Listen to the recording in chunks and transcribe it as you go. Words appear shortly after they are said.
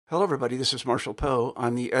Hello, everybody. This is Marshall Poe.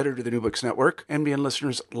 I'm the editor of the New Books Network. NBN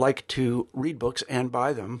listeners like to read books and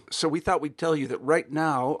buy them. So we thought we'd tell you that right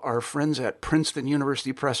now, our friends at Princeton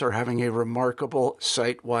University Press are having a remarkable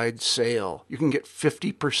site-wide sale. You can get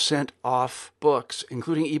 50% off books,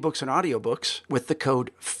 including ebooks and audiobooks, with the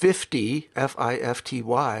code 50,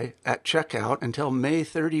 F-I-F-T-Y, at checkout until May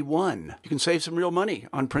 31. You can save some real money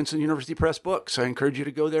on Princeton University Press books. I encourage you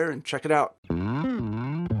to go there and check it out.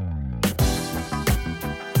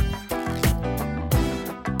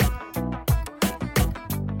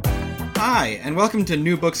 Hi, and welcome to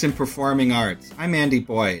New Books in Performing Arts. I'm Andy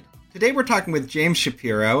Boyd. Today we're talking with James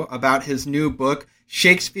Shapiro about his new book,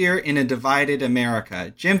 Shakespeare in a Divided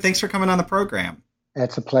America. Jim, thanks for coming on the program.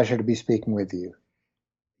 It's a pleasure to be speaking with you.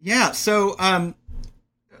 Yeah, so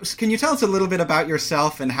can you tell us a little bit about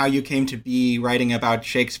yourself and how you came to be writing about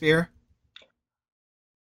Shakespeare?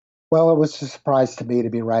 Well, it was a surprise to me to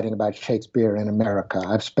be writing about Shakespeare in America.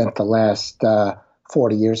 I've spent the last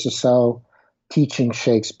 40 years or so teaching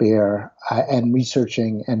Shakespeare and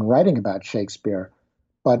researching and writing about Shakespeare,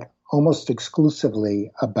 but almost exclusively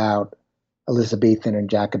about Elizabethan and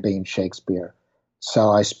Jacobean Shakespeare. So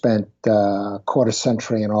I spent a quarter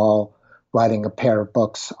century in all writing a pair of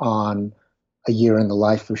books on a year in the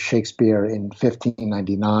life of Shakespeare in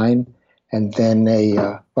 1599, and then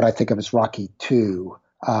what I think of as Rocky II,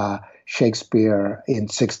 Shakespeare in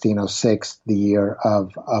 1606, the year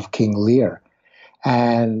of King Lear.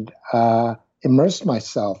 And immersed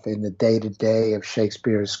myself in the day-to-day of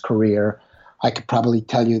Shakespeare's career. I could probably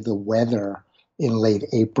tell you the weather in late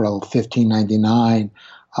April 1599,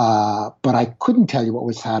 but I couldn't tell you what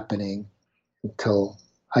was happening until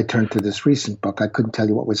I turned to this recent book. I couldn't tell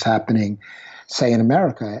you what was happening, say, in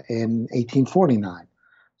America in 1849.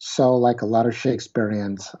 So like a lot of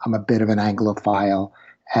Shakespeareans, I'm a bit of an Anglophile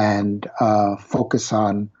and focus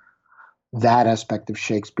on that aspect of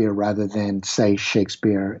Shakespeare rather than, say,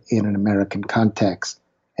 Shakespeare in an American context.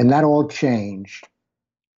 And that all changed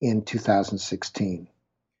in 2016.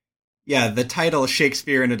 Yeah, the title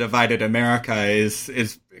Shakespeare in a Divided America is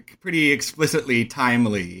pretty explicitly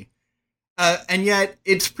timely. And yet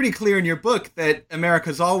it's pretty clear in your book that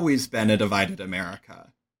America's always been a divided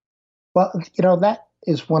America. Well, that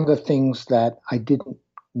is one of the things that I didn't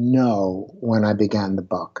know when I began the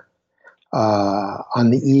book. On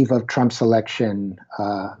the eve of Trump's election,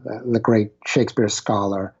 the great Shakespeare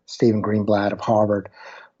scholar, Stephen Greenblatt of Harvard,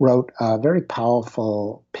 wrote a very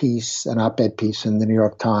powerful piece, an op-ed piece in the New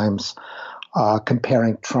York Times,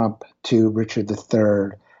 comparing Trump to Richard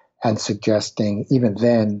III and suggesting even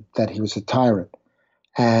then that he was a tyrant.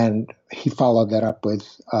 And he followed that up with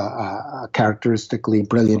a characteristically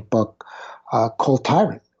brilliant book called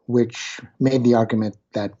Tyrant, which made the argument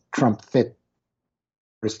that Trump fit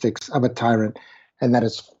characteristics of a tyrant, and that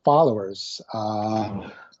his followers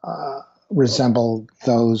resembled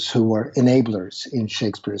those who were enablers in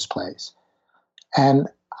Shakespeare's plays. And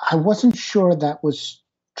I wasn't sure that was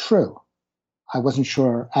true. I wasn't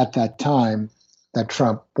sure at that time that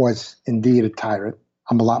Trump was indeed a tyrant.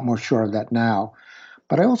 I'm a lot more sure of that now.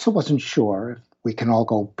 But I also wasn't sure, if we can all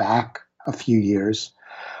go back a few years,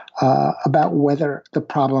 about whether the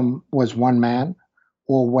problem was one man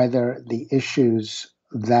or whether the issues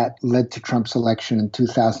that led to Trump's election in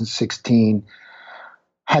 2016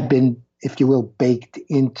 had been, if you will, baked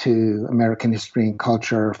into American history and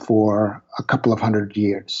culture for a couple of hundred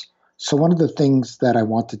years. So one of the things that I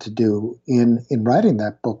wanted to do in writing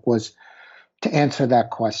that book was to answer that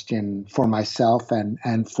question for myself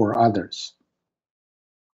and for others.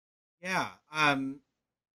 Yeah,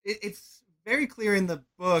 it's very clear in the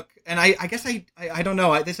book, and I guess I don't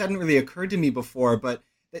know, this hadn't really occurred to me before, but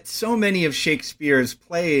that so many of Shakespeare's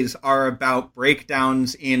plays are about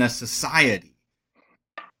breakdowns in a society.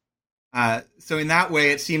 So in that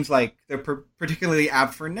way, it seems like they're particularly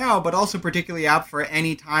apt for now, but also particularly apt for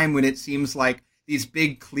any time when it seems like these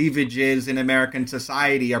big cleavages in American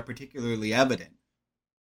society are particularly evident.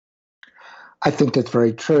 I think that's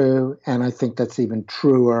very true, and I think that's even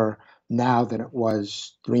truer now than it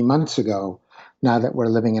was 3 months ago. Now that we're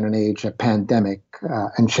living in an age of pandemic,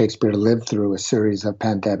 and Shakespeare lived through a series of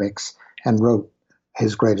pandemics and wrote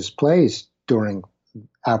his greatest plays during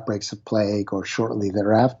outbreaks of plague or shortly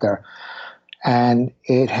thereafter. And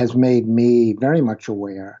it has made me very much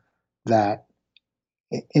aware that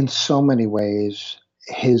in so many ways,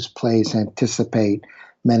 his plays anticipate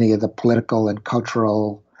many of the political and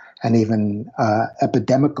cultural and even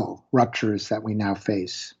epidemical ruptures that we now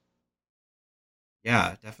face.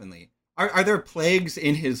 Yeah, definitely. Are there plagues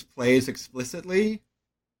in his plays explicitly?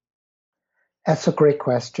 That's a great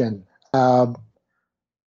question. A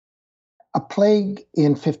plague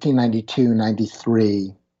in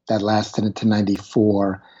 1592-93 that lasted into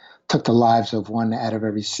 94 took the lives of 1 out of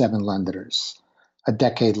every 7 Londoners. A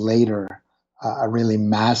decade later, a really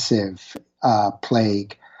massive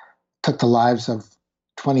plague took the lives of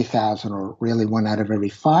 20,000, or really 1 out of every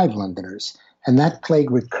 5 Londoners. And that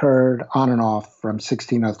plague recurred on and off from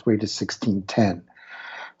 1603 to 1610.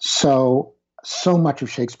 So much of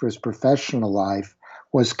Shakespeare's professional life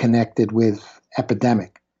was connected with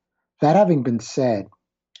epidemic. That having been said,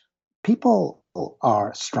 people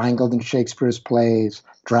are strangled in Shakespeare's plays,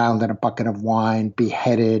 drowned in a bucket of wine,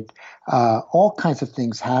 beheaded. All kinds of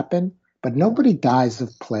things happen, but nobody dies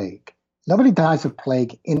of plague. Nobody dies of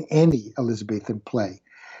plague in any Elizabethan play.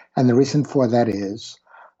 And the reason for that is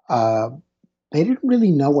they didn't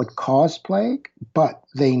really know what caused plague, but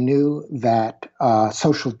they knew that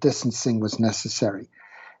social distancing was necessary.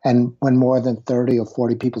 And when more than 30 or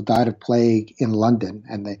 40 people died of plague in London,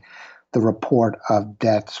 and the report of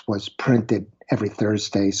deaths was printed every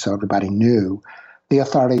Thursday so everybody knew, the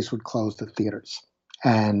authorities would close the theaters.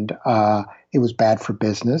 And it was bad for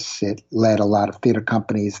business. It led a lot of theater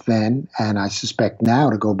companies then, and I suspect now,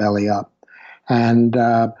 to go belly up. And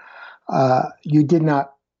you did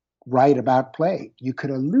not write about plague. You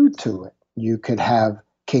could allude to it. You could have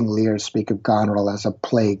King Lear speak of Goneril as a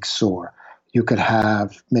plague sore. You could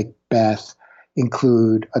have Macbeth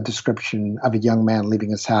include a description of a young man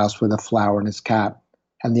leaving his house with a flower in his cap,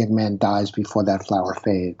 and the young man dies before that flower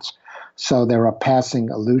fades. So there are passing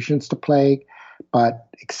allusions to plague, but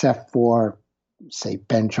except for, say,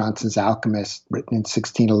 Ben Jonson's Alchemist, written in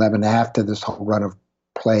 1611, after this whole run of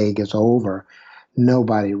plague is over,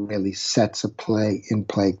 nobody really sets a play in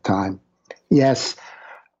plague time. Yes,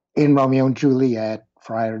 in Romeo and Juliet,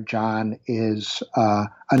 Friar John is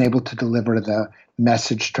unable to deliver the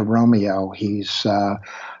message to Romeo. He's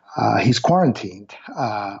quarantined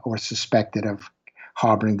or suspected of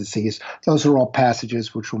harboring disease. Those are all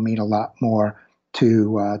passages which will mean a lot more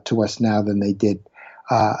to us now than they did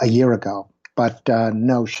a year ago. But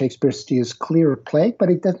no, Shakespeare steers clear of plague, but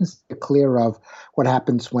he doesn't steer clear of what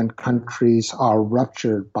happens when countries are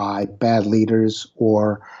ruptured by bad leaders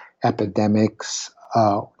or epidemics.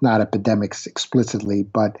 Not epidemics explicitly,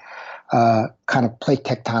 but kind of plate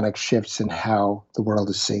tectonic shifts in how the world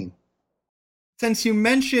is seen. Since you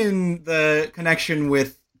mentioned the connection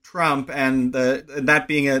with Trump and that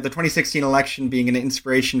being the 2016 election being an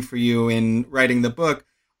inspiration for you in writing the book,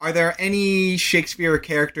 are there any Shakespeare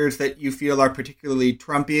characters that you feel are particularly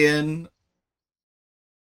Trumpian?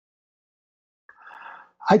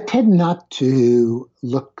 I tend not to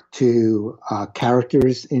look to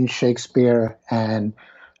characters in Shakespeare and,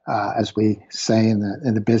 as we say in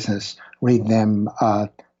the business, read them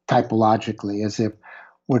typologically, as if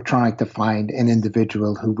we're trying to find an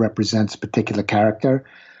individual who represents a particular character.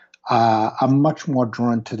 I'm much more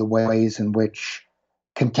drawn to the ways in which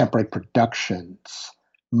contemporary productions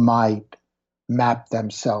might map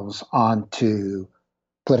themselves onto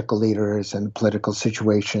political leaders and political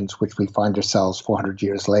situations which we find ourselves 400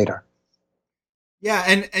 years later. Yeah,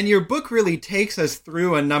 and your book really takes us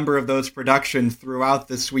through a number of those productions throughout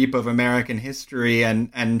the sweep of American history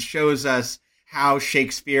and shows us how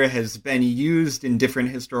Shakespeare has been used in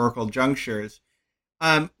different historical junctures.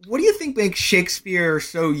 What do you think makes Shakespeare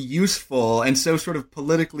so useful and so sort of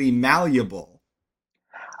politically malleable?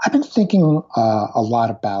 I've been thinking a lot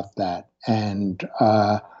about that, and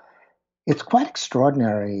it's quite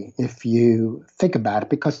extraordinary if you think about it,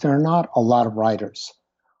 because there are not a lot of writers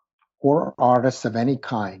or artists of any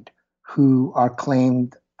kind who are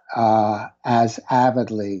claimed as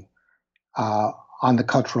avidly on the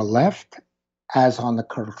cultural left as on the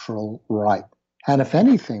cultural right. And if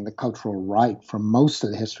anything, the cultural right, for most of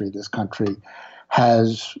the history of this country,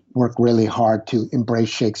 has worked really hard to embrace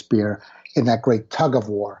Shakespeare in that great tug of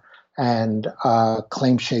war and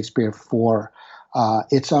claim Shakespeare for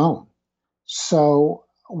its own. So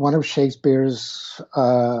one of Shakespeare's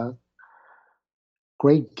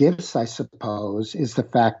great gifts, I suppose, is the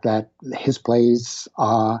fact that his plays,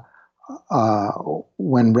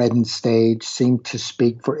 when read on stage, seem to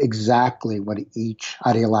speak for exactly what each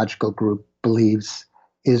ideological group believes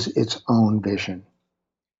is its own vision.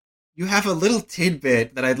 You have a little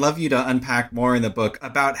tidbit that I'd love you to unpack more in the book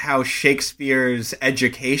about how Shakespeare's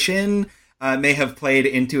education may have played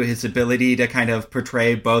into his ability to kind of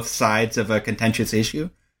portray both sides of a contentious issue.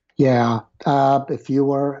 Yeah, if you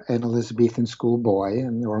were an Elizabethan schoolboy,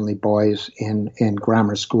 and there were only boys in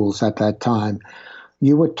grammar schools at that time,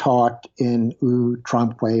 you were taught in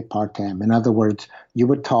utrumque partem. In other words, you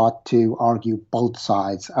were taught to argue both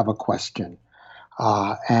sides of a question.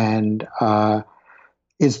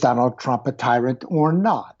 Is Donald Trump a tyrant or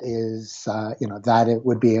not? That it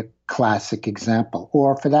would be a classic example.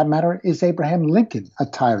 Or for that matter, is Abraham Lincoln a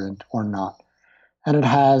tyrant or not? And it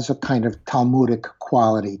has a kind of Talmudic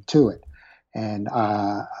quality to it. And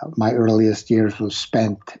my earliest years was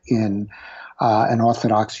spent in an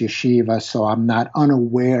Orthodox yeshiva, so I'm not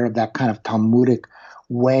unaware of that kind of Talmudic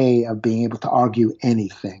way of being able to argue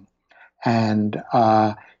anything. And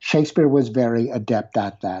Shakespeare was very adept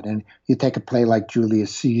at that. And you take a play like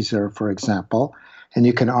Julius Caesar, for example, and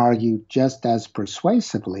you can argue just as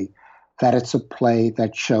persuasively that it's a play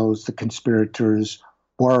that shows the conspirators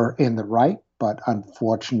were in the right, but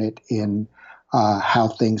unfortunate in how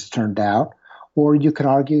things turned out. Or you could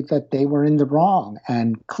argue that they were in the wrong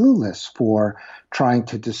and clueless for trying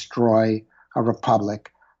to destroy a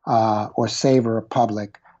republic or save a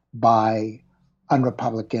republic by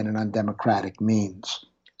unrepublican and undemocratic means.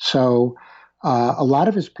 So a lot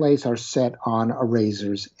of his plays are set on a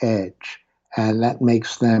razor's edge, and that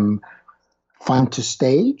makes them fun to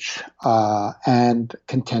stage and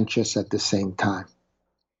contentious at the same time.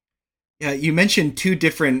 Yeah, you mentioned two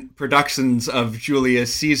different productions of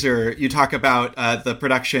Julius Caesar. You talk about the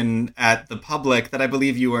production at the Public that I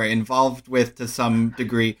believe you were involved with to some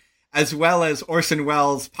degree, as well as Orson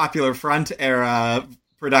Welles' Popular Front era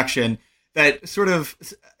production that sort of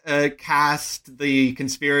cast the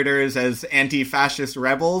conspirators as anti-fascist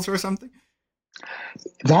rebels or something.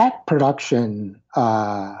 That production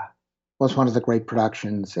was one of the great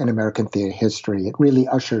productions in American theater history. It really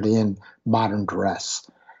ushered in modern dress.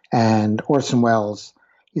 And Orson Welles,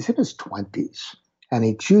 he's in his 20s, and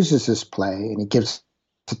he chooses this play, and he gives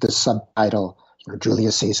it the subtitle,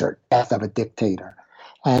 Julius Caesar, Death of a Dictator.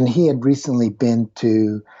 And he had recently been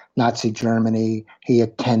to Nazi Germany. He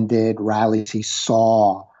attended rallies. He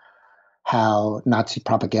saw how Nazi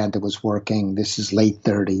propaganda was working. This is late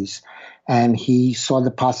 30s. And he saw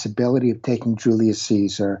the possibility of taking Julius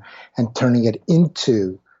Caesar and turning it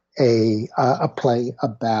into a play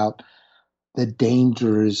about the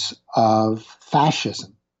dangers of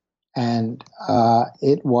fascism. And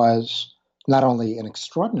it was not only an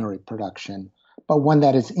extraordinary production, but one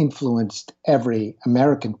that has influenced every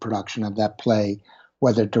American production of that play,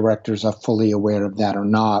 whether directors are fully aware of that or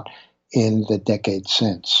not, in the decades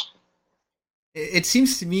since. It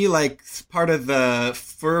seems to me like part of the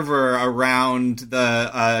fervor around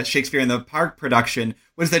the Shakespeare in the Park production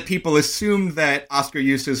was that people assumed that Oscar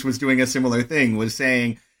Eustis was doing a similar thing, was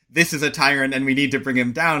saying, this is a tyrant and we need to bring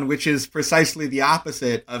him down, which is precisely the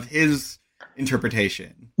opposite of his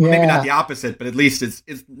interpretation. Yeah. Maybe not the opposite, but at least it's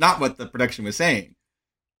not what the production was saying.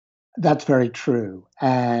 That's very true.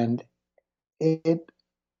 And it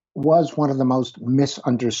was one of the most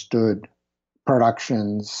misunderstood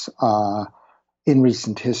productions in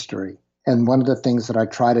recent history. And one of the things that I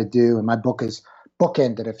try to do, and my book is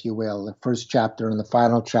bookended, if you will, the first chapter and the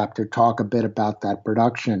final chapter talk a bit about that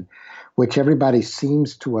production, which everybody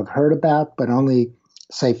seems to have heard about, but only,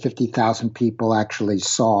 say, 50,000 people actually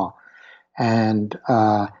saw. And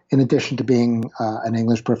in addition to being an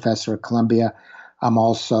English professor at Columbia, I'm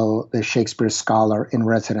also the Shakespeare Scholar in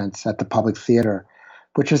Residence at the Public Theater,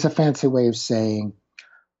 which is a fancy way of saying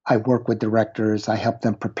I work with directors, I help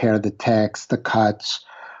them prepare the text, the cuts.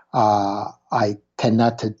 I tend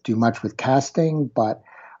not to do much with casting, but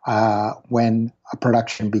when a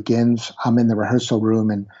production begins, I'm in the rehearsal room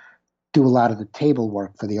and do a lot of the table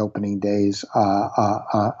work for the opening days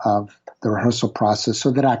of the rehearsal process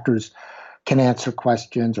so that actors can answer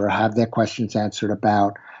questions or have their questions answered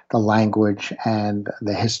about the language and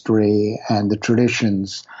the history and the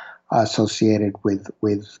traditions associated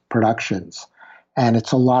with productions. And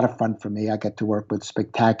it's a lot of fun for me. I get to work with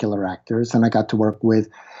spectacular actors, and I got to work with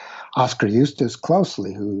Oscar Eustis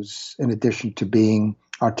closely, who's, in addition to being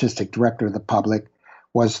artistic director of the Public,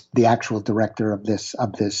 was the actual director of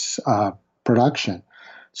this production.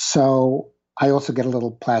 So I also get a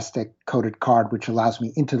little plastic coated card, which allows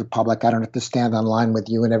me into the Public. I don't have to stand online with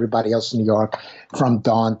you and everybody else in New York from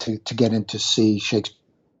dawn to get in to see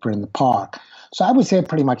Shakespeare in the Park. So I was there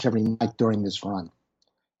pretty much every night during this run.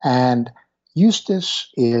 And Eustis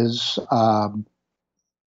is a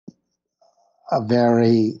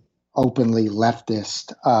very openly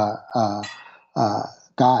leftist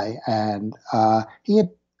guy, and he had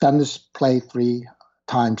done this play 3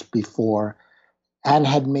 times before and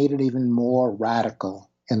had made it even more radical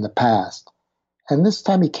in the past. And this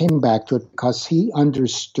time he came back to it because he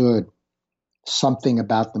understood something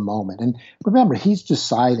about the moment. And remember, he's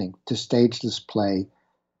deciding to stage this play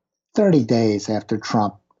 30 days after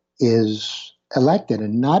Trump is elected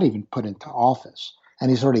and not even put into office.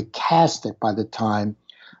 And he's already cast it by the time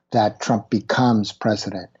that Trump becomes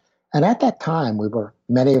president. And at that time,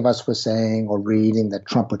 many of us were saying or reading that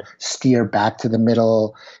Trump would steer back to the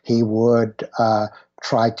middle. He would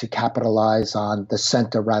try to capitalize on the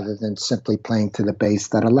center rather than simply playing to the base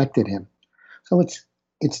that elected him. So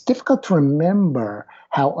it's difficult to remember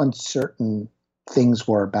how uncertain things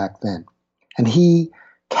were back then. And he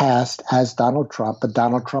cast as Donald Trump, a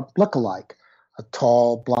Donald Trump lookalike, a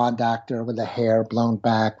tall blonde actor with the hair blown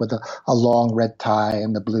back, with a long red tie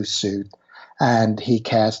and the blue suit. And he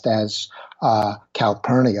cast as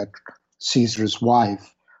Calpurnia, Caesar's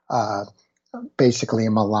wife, basically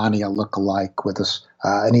a Melania lookalike with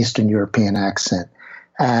an Eastern European accent.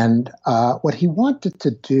 And what he wanted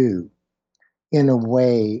to do, in a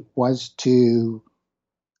way, was to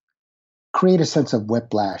create a sense of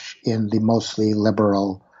whiplash in the mostly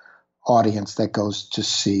liberal audience that goes to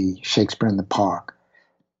see Shakespeare in the Park.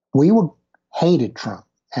 We hated Trump,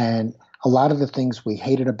 and a lot of the things we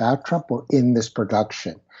hated about Trump were in this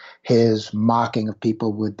production. His mocking of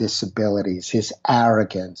people with disabilities, his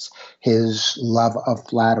arrogance, his love of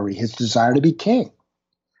flattery, his desire to be king.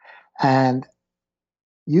 And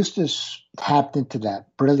Eustace tapped into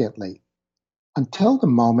that brilliantly until the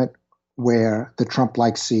moment where the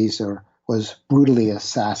Trump-like Caesar was brutally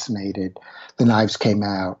assassinated. The knives came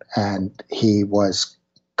out and he was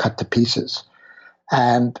cut to pieces.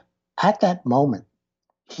 And at that moment,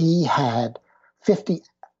 he had 50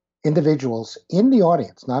 individuals in the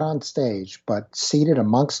audience, not on stage, but seated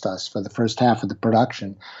amongst us for the first half of the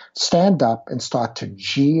production, stand up and start to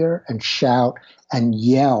jeer and shout and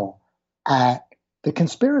yell at the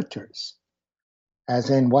conspirators. As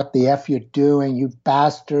in, what the F you're doing, you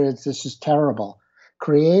bastards, this is terrible.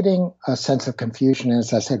 Creating a sense of confusion,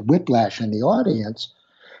 as I said, whiplash in the audience,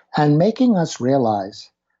 and making us realize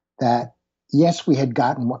that, yes, we had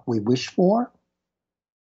gotten what we wished for,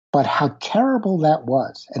 but how terrible that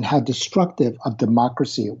was and how destructive of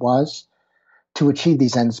democracy it was to achieve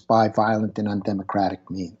these ends by violent and undemocratic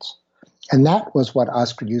means. And that was what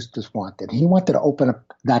Oscar Eustis wanted. He wanted to open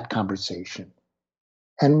up that conversation.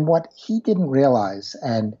 And what he didn't realize,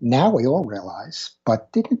 and now we all realize,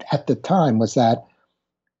 but didn't at the time, was that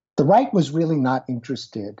the right was really not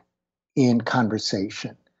interested in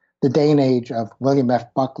conversation. The day and age of William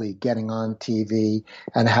F. Buckley getting on TV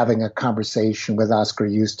and having a conversation with Oscar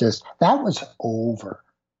Eustis, that was over.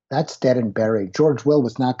 That's dead and buried. George Will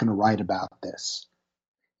was not going to write about this.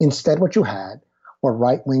 Instead, what you had were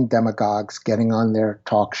right-wing demagogues getting on their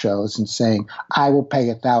talk shows and saying, I will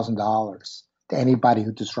pay $1,000 to anybody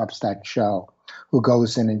who disrupts that show, who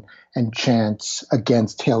goes in and chants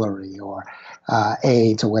against Hillary or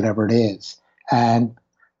AIDS or whatever it is. And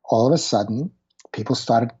all of a sudden, people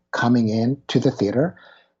started coming in to the theater.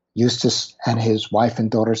 Eustace and his wife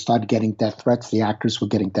and daughter started getting death threats. The actors were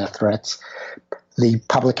getting death threats. The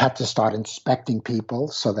public had to start inspecting people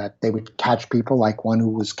so that they would catch people, like one who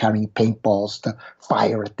was carrying paintballs to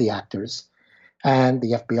fire at the actors. And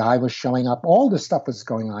the FBI was showing up. All this stuff was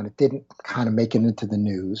going on. It didn't kind of make it into the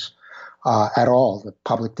news at all. The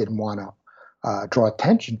public didn't want to draw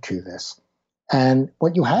attention to this. And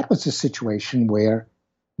what you had was a situation where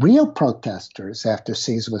real protesters, after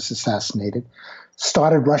Caesar was assassinated,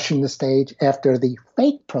 started rushing the stage after the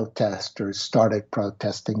fake protesters started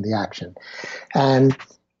protesting the action. And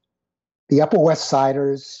the Upper West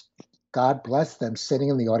Siders, God bless them, sitting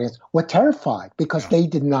in the audience, were terrified because they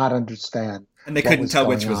did not understand. And they couldn't tell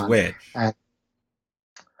which was which. And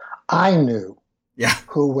I knew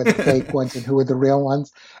who were the fake ones and who were the real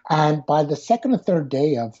ones. And by the second or third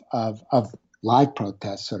day of live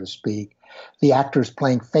protests, so to speak, the actors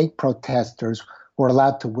playing fake protesters were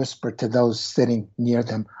allowed to whisper to those sitting near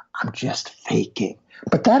them, I'm just faking.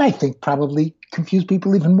 But that, I think, probably confused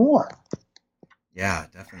people even more. Yeah,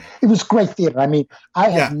 definitely. It was great theater. I mean, I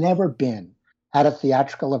have never been at a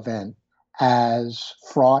theatrical event as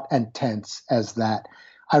fraught and tense as that.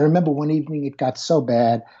 I remember one evening it got so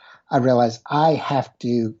bad, I realized I have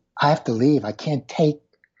to leave. I can't take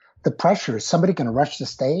the pressure. Is somebody going to rush the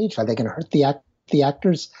stage? Are they going to hurt the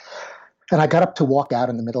actors? And I got up to walk out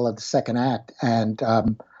in the middle of the second act, and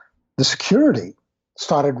the security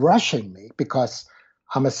started rushing me because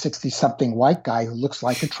I'm a 60-something white guy who looks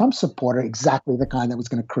like a Trump supporter, exactly the kind that was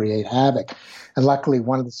going to create havoc. And luckily,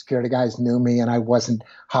 one of the security guys knew me, and I wasn't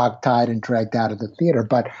hogtied and dragged out of the theater.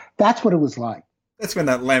 But that's what it was like. That's when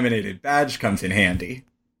that laminated badge comes in handy.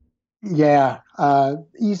 Yeah,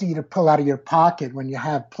 easy to pull out of your pocket when you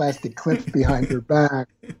have plastic clips behind your back.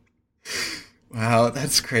 Wow,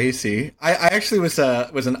 that's crazy. I actually was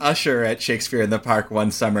an usher at Shakespeare in the Park one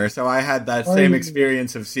summer, so I had that same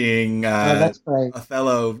experience of seeing that's great.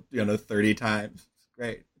 Othello, 30 times. It's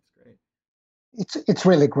great. It's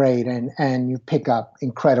really great, and you pick up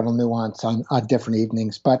incredible nuance on different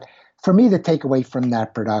evenings. But for me, the takeaway from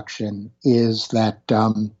that production is that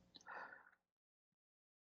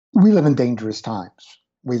we live in dangerous times.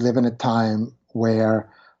 We live in a time where,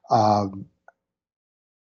 um,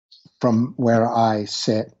 from where I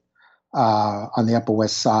sit on the Upper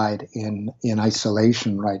West Side in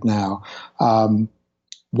isolation right now,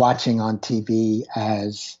 watching on TV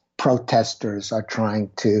as protesters are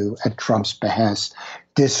trying to, at Trump's behest,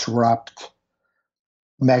 disrupt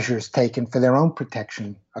measures taken for their own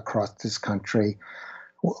protection across this country.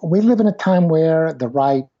 We live in a time where the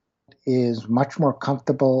right is much more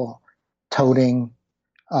comfortable toting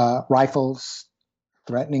rifles,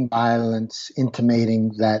 threatening violence,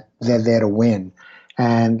 intimating that they're there to win.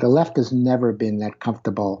 And the left has never been that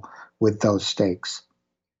comfortable with those stakes.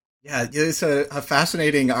 Yeah, it's a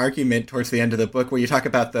fascinating argument towards the end of the book where you talk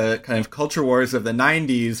about the kind of culture wars of the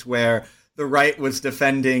 90s, where the right was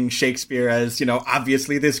defending Shakespeare as,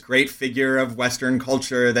 obviously this great figure of Western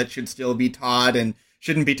culture that should still be taught and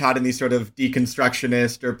shouldn't be taught in these sort of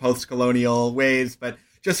deconstructionist or post-colonial ways, but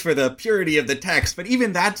just for the purity of the text. But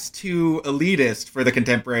even that's too elitist for the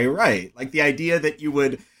contemporary right. Like the idea that you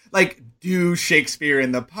would do Shakespeare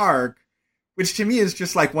in the park, which to me is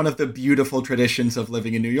just like one of the beautiful traditions of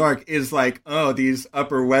living in New York, is like, oh, these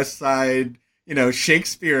Upper West Side,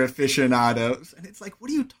 Shakespeare aficionados. And it's like,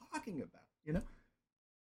 what are you talking about?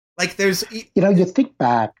 Like there's... You think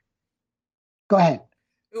back. Go ahead.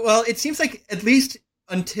 Well, it seems like at least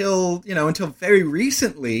until very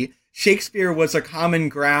recently, Shakespeare was a common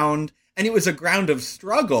ground, and it was a ground of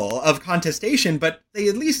struggle, of contestation, but they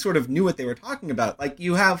at least sort of knew what they were talking about. Like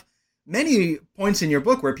you have many points in your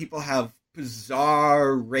book where people have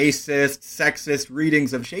bizarre, racist, sexist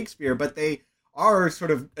readings of Shakespeare, but they are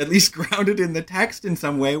sort of at least grounded in the text in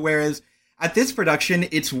some way, whereas at this production,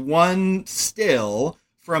 it's one still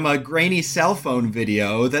from a grainy cell phone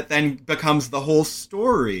video that then becomes the whole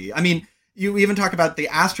story. I mean, you even talk about the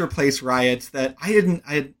Astor Place riots that I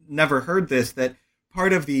had never heard this, that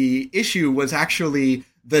part of the issue was actually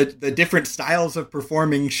the different styles of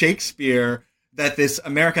performing Shakespeare that this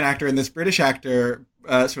American actor and this British actor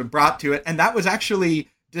sort of brought to it. And that was actually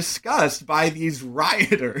discussed by these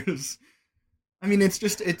rioters. I mean,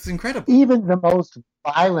 it's incredible. Even the most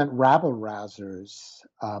violent rabble-rousers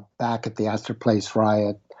back at the Astor Place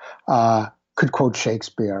riot could quote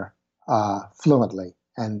Shakespeare fluently.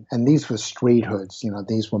 And these were street hoods,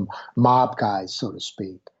 these were mob guys, so to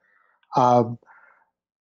speak.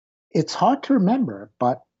 It's hard to remember,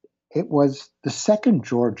 but it was the second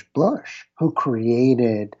George Bush who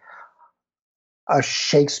created a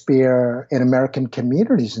Shakespeare in American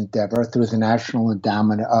Communities endeavor through the National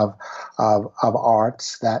Endowment of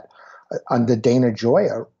Arts that, under Dana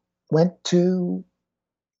Gioia, went to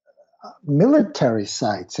military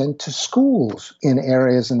sites and to schools in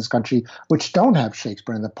areas in this country which don't have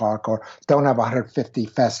Shakespeare in the Park or don't have 150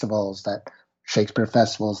 Shakespeare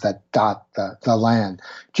festivals that dot the land,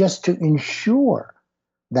 just to ensure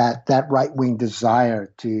that right-wing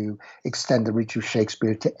desire to extend the reach of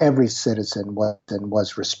Shakespeare to every citizen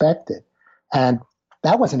was respected. And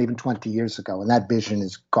that wasn't even 20 years ago, and that vision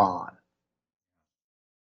is gone.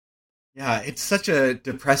 Yeah, it's such a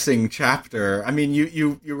depressing chapter. I mean,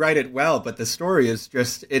 you write it well, but the story is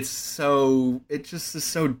just is so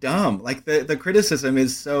dumb. Like the criticism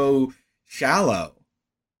is so shallow.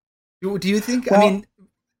 Do you think, well, I mean,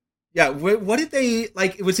 yeah, what did they,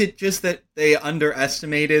 like, was it just that they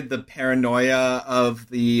underestimated the paranoia of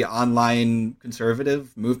the online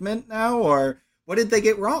conservative movement now, or what did they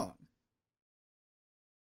get wrong?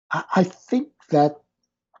 I think that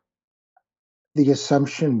the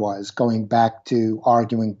assumption was, going back to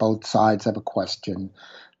arguing both sides of a question,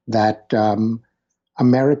 that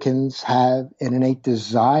Americans have an innate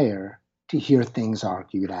desire to hear things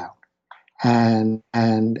argued out. And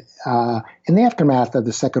in the aftermath of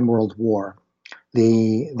the Second World War,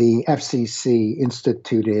 the FCC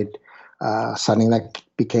instituted something that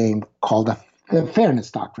became called the Fairness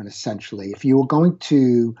Doctrine, essentially. If you were going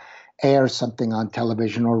to air something on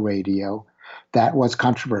television or radio that was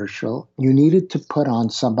controversial, you needed to put on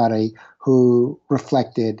somebody who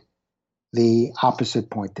reflected the opposite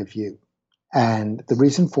point of view. And the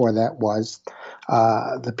reason for that was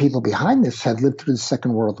the people behind this had lived through the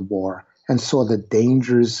Second World War and saw the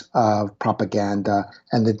dangers of propaganda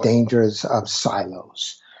and the dangers of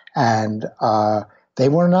silos. And they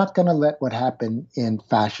were not going to let what happened in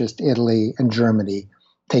fascist Italy and Germany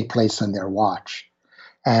take place on their watch.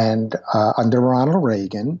 And under Ronald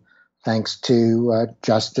Reagan, thanks to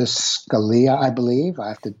Justice Scalia, I believe, I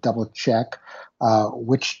have to double check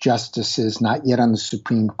which justice is not yet on the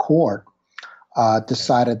Supreme Court,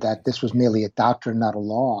 decided that this was merely a doctrine, not a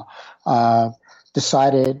law,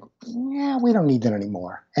 decided, yeah, we don't need it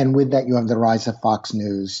anymore. And with that, you have the rise of Fox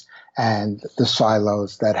News and the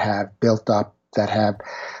silos that have built up, that have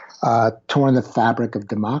torn the fabric of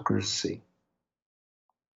democracy.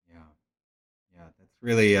 Yeah, yeah, that's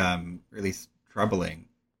really, really troubling.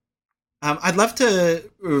 I'd love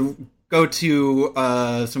to go to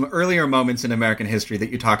some earlier moments in American history that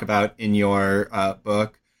you talk about in your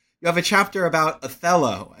book. You have a chapter about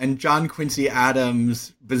Othello and John Quincy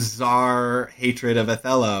Adams' bizarre hatred of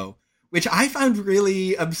Othello, which I found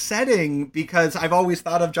really upsetting because I've always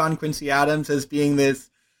thought of John Quincy Adams as being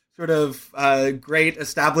this sort of great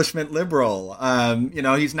establishment liberal.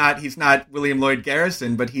 He's not William Lloyd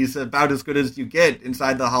Garrison, but he's about as good as you get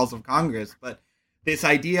inside the halls of Congress. But this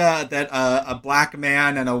idea that a black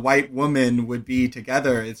man and a white woman would be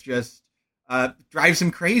together, it's just drives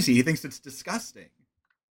him crazy. He thinks it's disgusting.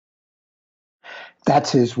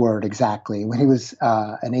 That's his word, exactly. When he was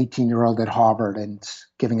an 18-year-old at Harvard and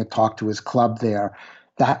giving a talk to his club there,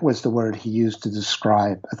 that was the word he used to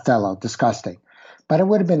describe Othello, disgusting. But it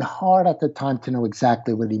would have been hard at the time to know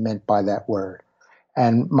exactly what he meant by that word.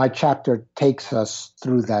 And my chapter takes us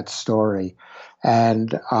through that story.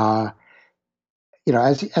 And,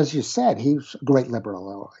 as you said, he was a great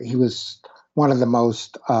liberal. He was one of the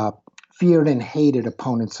most feared and hated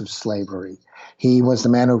opponents of slavery. He was the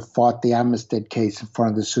man who fought the Amistad case in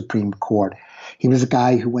front of the Supreme Court. He was a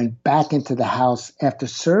guy who went back into the House after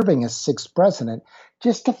serving as sixth president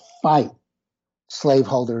just to fight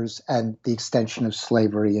slaveholders and the extension of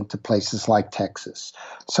slavery into places like Texas.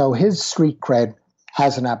 So his street cred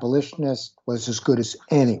as an abolitionist was as good as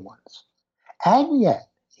anyone's. And yet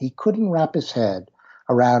he couldn't wrap his head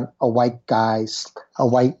around a white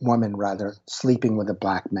woman, sleeping with a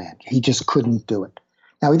black man. He just couldn't do it.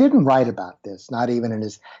 Now, he didn't write about this, not even in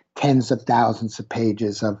his tens of thousands of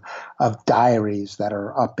pages of diaries that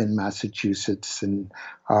are up in Massachusetts and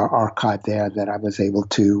are archived there that I was able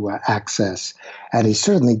to access. And he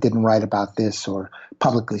certainly didn't write about this or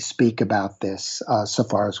publicly speak about this, so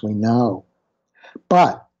far as we know.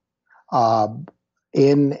 But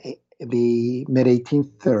in the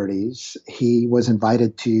mid-1830s, he was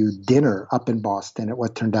invited to dinner up in Boston at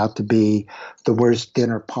what turned out to be the worst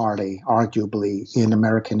dinner party, arguably, in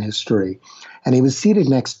American history. And he was seated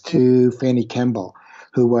next to Fanny Kemble,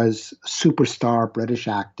 who was a superstar British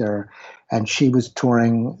actor, and she was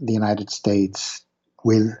touring the United States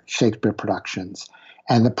with Shakespeare productions.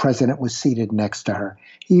 And the president was seated next to her.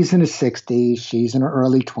 He's in his 60s, she's in her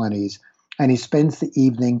early 20s, and he spends the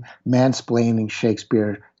evening mansplaining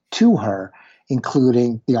Shakespeare to her,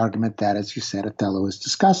 including the argument that, as you said, Othello is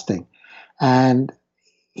disgusting. And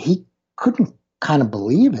he couldn't kind of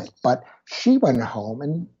believe it, but she went home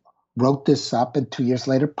and wrote this up and 2 years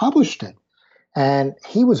later published it. And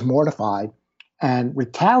he was mortified and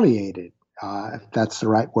retaliated, if that's the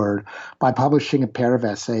right word, by publishing a pair of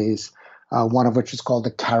essays, one of which is called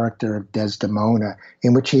The Character of Desdemona,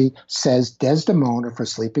 in which he says Desdemona, for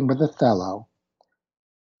sleeping with Othello,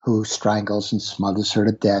 who strangles and smothers her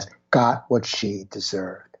to death, got what she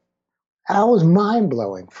deserved. That was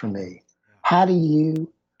mind-blowing for me. How do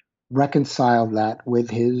you reconcile that with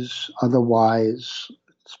his otherwise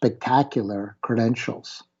spectacular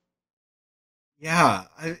credentials? Yeah,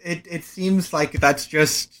 it seems like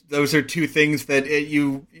those are two things that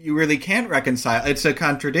you really can't reconcile. It's a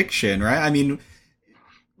contradiction, right? I mean,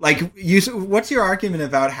 what's your argument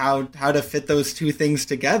about how to fit those two things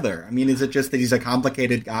together? I mean, is it just that he's a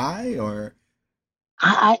complicated guy, or?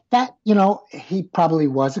 He probably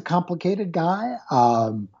was a complicated guy.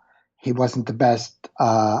 He wasn't the best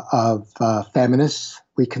of feminists,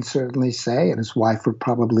 we can certainly say, and his wife would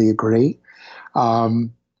probably agree.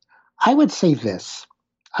 I would say this.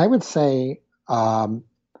 I would say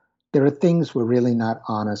there are things we're really not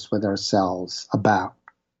honest with ourselves about.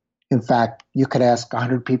 In fact, you could ask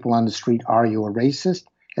 100 people on the street, are you a racist?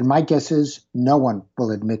 And my guess is no one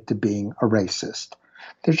will admit to being a racist.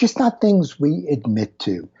 There's just not things we admit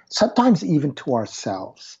to, sometimes even to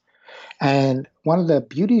ourselves. And one of the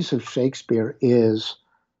beauties of Shakespeare is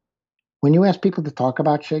when you ask people to talk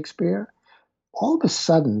about Shakespeare, all of a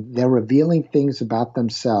sudden they're revealing things about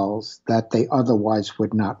themselves that they otherwise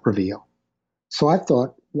would not reveal. So I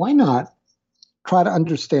thought, why not try to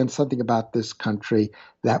understand something about this country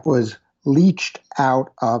that was leached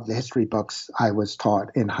out of the history books I was taught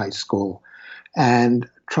in high school, and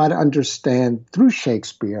try to understand through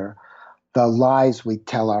Shakespeare the lies we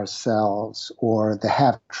tell ourselves or the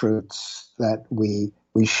half-truths that we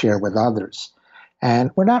share with others. And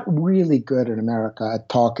we're not really good in America at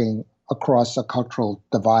talking across a cultural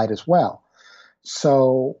divide as well.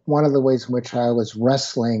 So one of the ways in which I was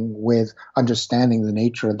wrestling with understanding the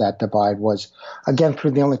nature of that divide was, again,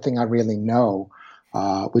 through the only thing I really know,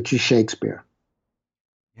 which is Shakespeare.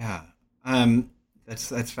 Yeah,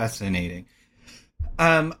 that's fascinating.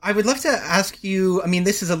 I would love to ask you. I mean,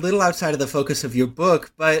 this is a little outside of the focus of your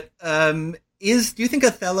book, but is do you think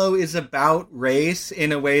Othello is about race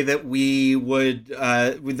in a way that we would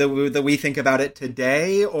that we think about it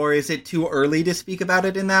today, or is it too early to speak about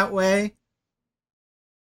it in that way?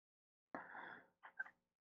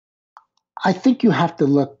 I think you have to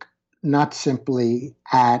look not simply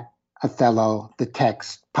at Othello, the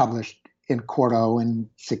text published in quarto in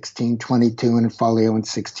 1622 and in folio in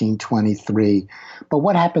 1623, but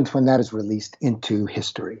what happens when that is released into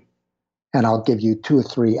history? And I'll give you two or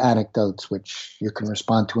three anecdotes, which you can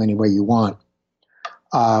respond to any way you want.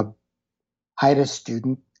 Uh, I had a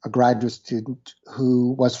student, a graduate student,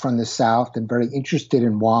 who was from the South and very interested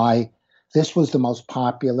in why this was the most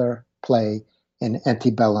popular play in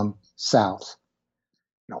antebellum South.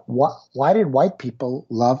 Why did white people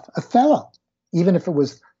love Othello? Even if it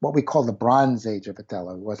was what we call the Bronze Age of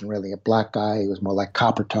Othello, he wasn't really a black guy, he was more like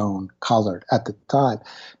copper tone colored at the time.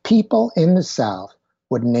 People in the South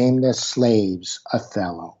would name their slaves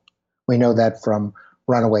Othello. We know that from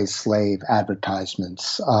runaway slave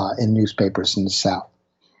advertisements in newspapers in the South.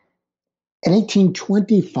 In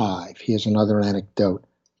 1825, here's another anecdote.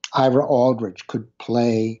 Ira Aldridge could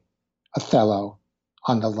play Othello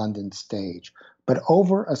on the London stage. But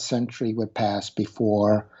over a century would pass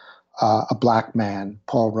before a black man,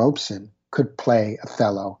 Paul Robeson, could play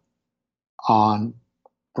Othello on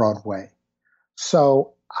Broadway.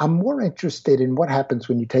 So I'm more interested in what happens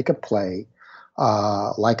when you take a play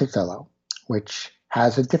like Othello, which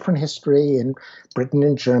has a different history in Britain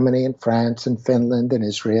and Germany and France and Finland and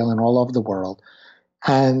Israel and all over the world,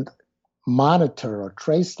 and monitor or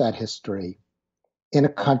trace that history in a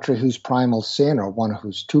country whose primal sin, or one of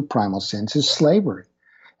whose two primal sins, is slavery,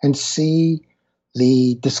 and see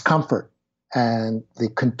the discomfort and the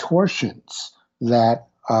contortions that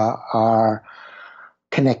are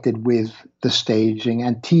connected with the staging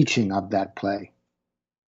and teaching of that play.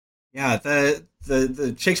 Yeah,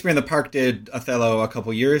 the Shakespeare in the Park did Othello a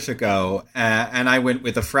couple years ago, and I went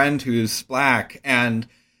with a friend who's black, and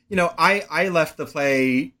I left the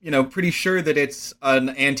play, pretty sure that it's an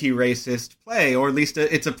anti-racist play, or at least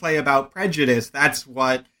it's a play about prejudice. That's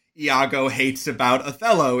what Iago hates about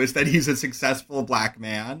Othello, is that he's a successful black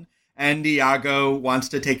man, and Iago wants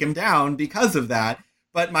to take him down because of that.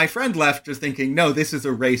 But my friend left just thinking, no, this is a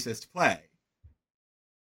racist play.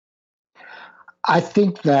 I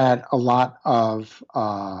think that a lot of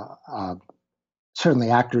certainly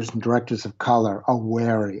actors and directors of color are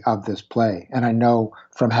wary of this play. And I know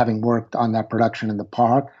from having worked on that production in the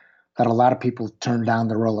park that a lot of people turned down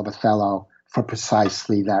the role of Othello for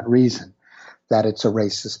precisely that reason, that it's a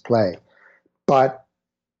racist play. But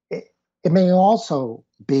it may also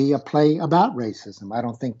be a play about racism. I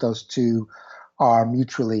don't think those two are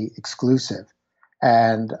mutually exclusive.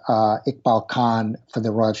 And Iqbal Khan for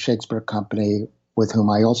the Royal Shakespeare Company, with whom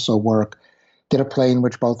I also work, did a play in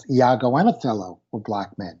which both Iago and Othello were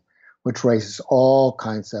black men, which raises all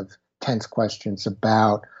kinds of tense questions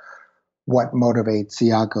about what motivates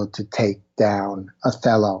Iago to take down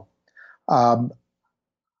Othello. I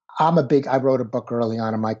wrote a book early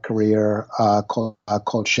on in my career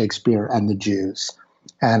called Shakespeare and the Jews.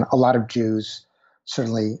 And a lot of Jews,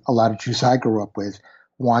 certainly a lot of Jews I grew up with,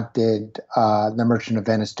 wanted The Merchant of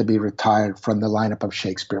Venice to be retired from the lineup of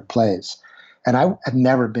Shakespeare plays. And I have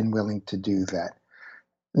never been willing to do that.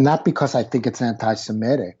 Not because I think it's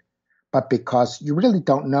anti-Semitic, but because you really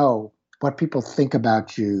don't know what people think about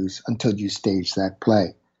Jews until you stage that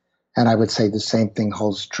play. And I would say the same thing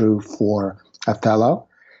holds true for Othello.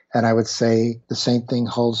 And I would say the same thing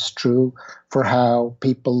holds true for how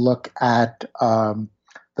people look at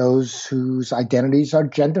those whose identities are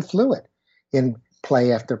gender fluid in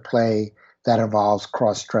play after play that involves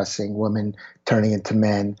cross-dressing, women turning into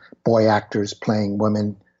men, boy actors playing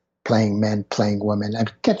women, playing men, playing women. And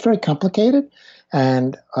it gets very complicated.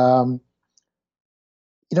 And,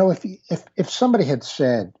 if somebody had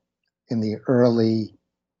said in the early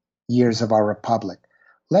years of our republic,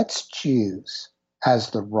 let's choose as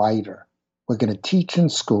the writer we're going to teach in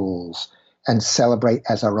schools and celebrate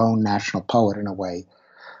as our own national poet in a way,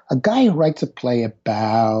 a guy who writes a play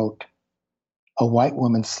about a white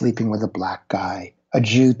woman sleeping with a black guy, a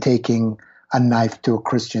Jew taking a knife to a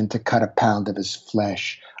Christian to cut a pound of his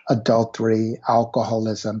flesh, adultery,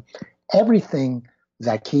 alcoholism, everything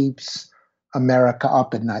that keeps America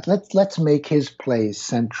up at night. Let's make his plays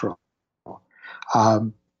central,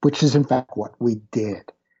 which is in fact what we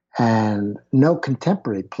did. And no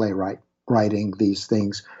contemporary playwright writing these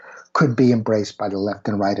things could be embraced by the left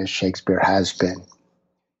and right as Shakespeare has been.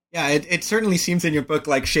 Yeah, it certainly seems in your book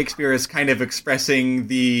like Shakespeare is kind of expressing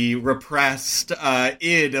the repressed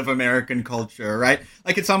id of American culture, right?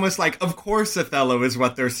 Like it's almost like, of course, Othello is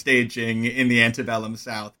what they're staging in the antebellum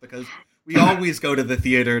South, because we always go to the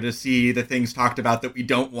theater to see the things talked about that we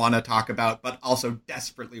don't want to talk about, but also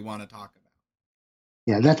desperately want to talk about.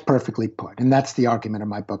 Yeah, that's perfectly put. And that's the argument of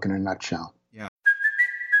my book in a nutshell. Yeah.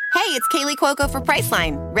 Hey, it's Kaylee Cuoco for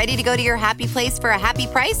Priceline. Ready to go to your happy place for a happy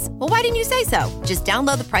price? Well, why didn't you say so? Just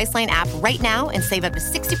download the Priceline app right now and save up to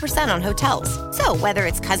 60% on hotels. So whether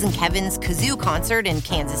it's Cousin Kevin's Kazoo Concert in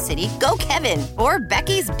Kansas City, go Kevin, or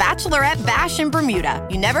Becky's Bachelorette Bash in Bermuda,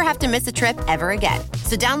 you never have to miss a trip ever again.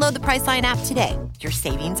 So download the Priceline app today. Your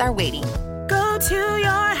savings are waiting. Go to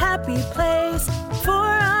your happy place for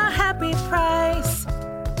a happy price.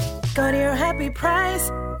 Go to your happy price,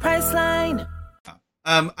 Priceline.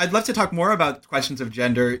 I'd love to talk more about questions of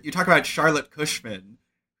gender. You talk about Charlotte Cushman,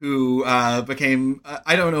 who became,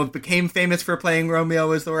 I don't know if became famous for playing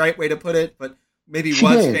Romeo is the right way to put it, but maybe she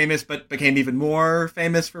was famous, but became even more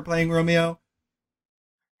famous for playing Romeo.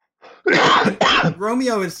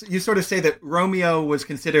 Romeo is, you sort of say that Romeo was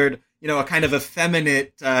considered, a kind of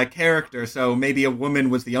effeminate character, so maybe a woman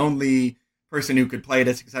was the only person who could play it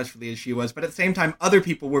as successfully as she was, but at the same time, other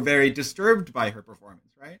people were very disturbed by her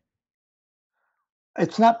performance, right?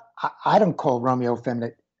 It's not, I don't call Romeo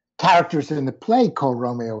feminine. Characters in the play call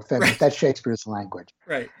Romeo feminine. Right. That's Shakespeare's language.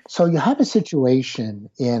 Right. So you have a situation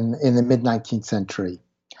in the mid-19th century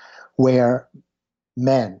where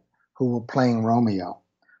men who were playing Romeo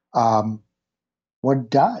were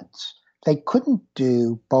duds. They couldn't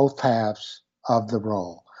do both halves of the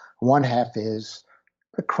role. One half is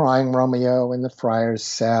the crying Romeo in the friar's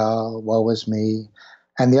cell, woe is me.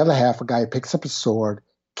 And the other half, a guy who picks up a sword,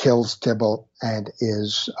 kills Tybalt, and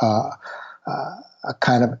is a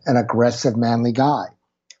kind of an aggressive, manly guy.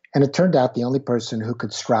 And it turned out the only person who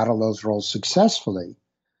could straddle those roles successfully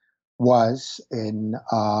was, in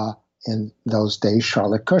those days,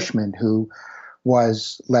 Charlotte Cushman, who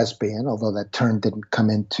was lesbian, although that term didn't come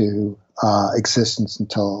into existence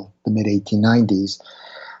until the mid-1890s.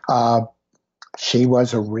 She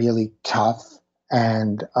was a really tough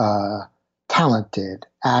and talented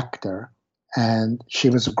actor, and she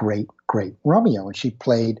was a great, great Romeo. And she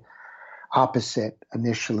played opposite,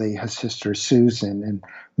 initially, her sister Susan, and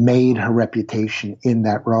made her reputation in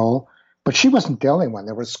that role. But she wasn't the only one.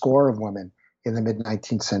 There were a score of women in the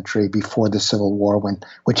mid-19th century before the Civil War,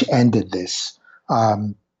 which ended this,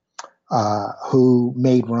 who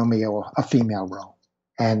made Romeo a female role.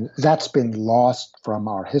 And that's been lost from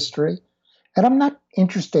our history. And I'm not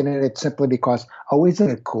interested in it simply because, isn't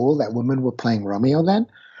it cool that women were playing Romeo then?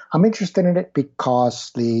 I'm interested in it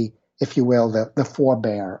because if you will, the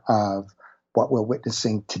forebear of what we're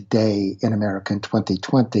witnessing today in America in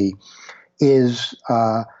 2020 is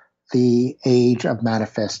the age of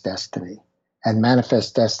manifest destiny. And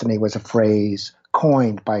manifest destiny was a phrase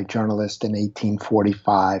coined by a journalist in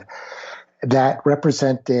 1845 that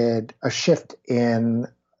represented a shift in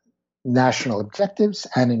national objectives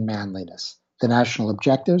and in manliness. The national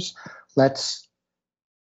objectives, let's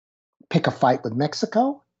pick a fight with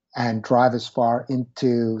Mexico and drive as far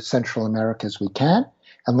into Central America as we can.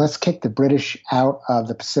 And let's kick the British out of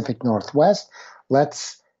the Pacific Northwest.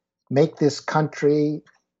 Let's make this country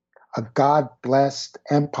a God-blessed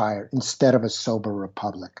empire instead of a sober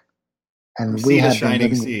republic. And we have the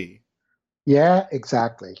shining sea. Yeah,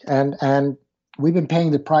 exactly. And we've been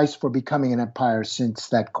paying the price for becoming an empire since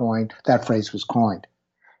that phrase was coined.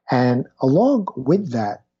 And along with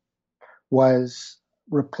that was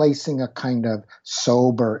replacing a kind of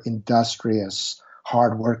sober, industrious,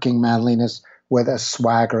 hardworking manliness with a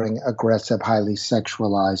swaggering, aggressive, highly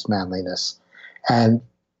sexualized manliness. And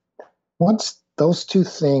once those two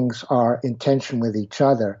things are in tension with each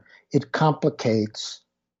other, it complicates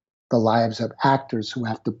the lives of actors who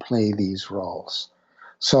have to play these roles.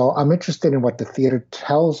 So I'm interested in what the theater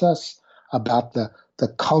tells us about the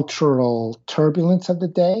cultural turbulence of the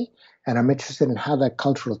day, and I'm interested in how that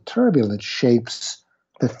cultural turbulence shapes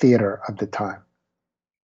the theater of the time.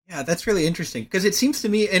 Yeah, that's really interesting, because it seems to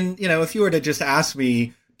me, and if you were to just ask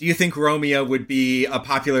me, do you think Romeo would be a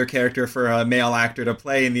popular character for a male actor to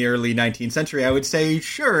play in the early 19th century? I would say,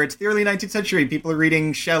 sure, it's the early 19th century. People are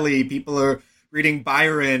reading Shelley, people are reading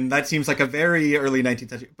Byron. That seems like a very early 19th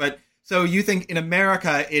century. But so you think in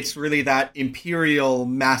America, it's really that imperial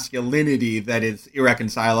masculinity that is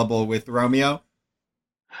irreconcilable with Romeo?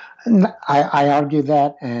 I argue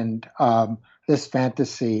that, and this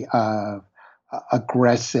fantasy of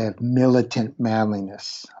aggressive, militant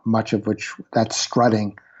manliness, much of which that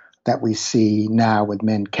strutting that we see now with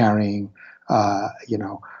men carrying,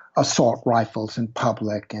 assault rifles in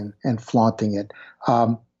public and flaunting it.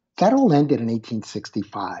 That all ended in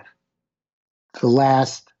 1865. The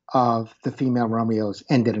last of the female Romeos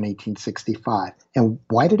ended in 1865. And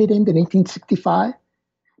why did it end in 1865?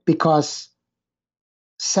 Because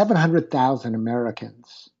 700,000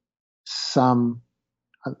 Americans, some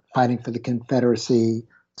fighting for the Confederacy,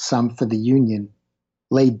 some for the Union,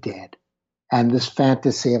 lay dead. And this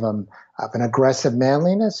fantasy of an aggressive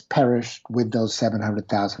manliness perished with those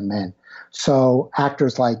 700,000 men. So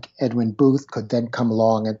actors like Edwin Booth could then come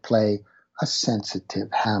along and play a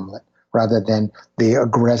sensitive Hamlet rather than the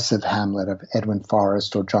aggressive Hamlet of Edwin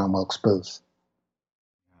Forrest or John Wilkes Booth.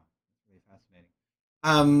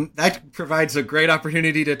 That provides a great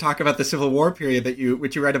opportunity to talk about the Civil War period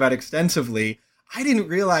which you write about extensively. I didn't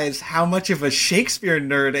realize how much of a Shakespeare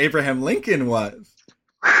nerd Abraham Lincoln was.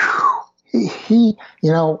 He,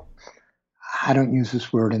 I don't use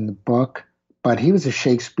this word in the book, but he was a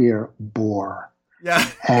Shakespeare bore. Yeah.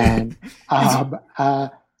 And go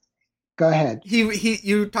ahead.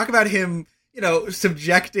 You talk about him,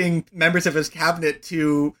 subjecting members of his cabinet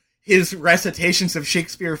to his recitations of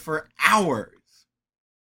Shakespeare for hours.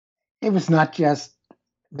 It was not just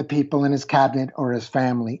the people in his cabinet or his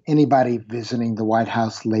family, anybody visiting the White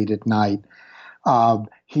House late at night.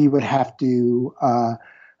 He would have to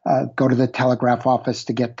go to the telegraph office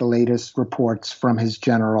to get the latest reports from his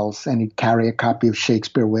generals, and he'd carry a copy of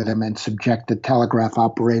Shakespeare with him and subject the telegraph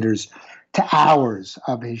operators to hours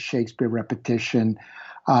of his Shakespeare repetition.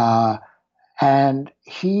 And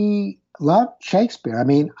he loved Shakespeare. I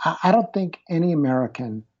mean, I don't think any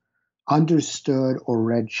American understood or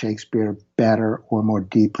read Shakespeare better or more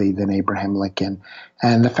deeply than Abraham Lincoln.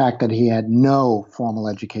 And the fact that he had no formal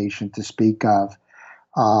education to speak of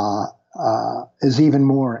is even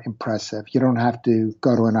more impressive. You don't have to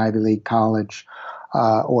go to an Ivy League college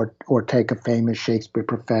or take a famous Shakespeare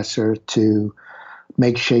professor to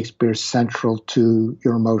make Shakespeare central to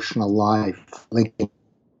your emotional life. Lincoln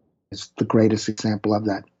is the greatest example of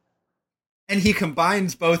that. And he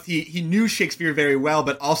combines both, he knew Shakespeare very well,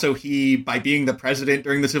 but also he, by being the president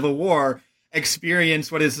during the Civil War,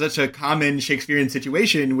 experienced what is such a common Shakespearean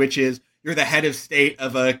situation, which is you're the head of state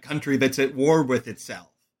of a country that's at war with itself.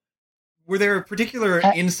 Were there particular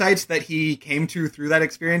insights that he came to through that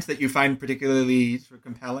experience that you find particularly sort of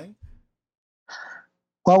compelling?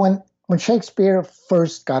 Well, when Shakespeare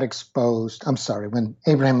first got exposed, when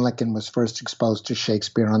Abraham Lincoln was first exposed to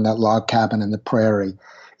Shakespeare on that log cabin in the prairie,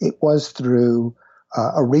 it was through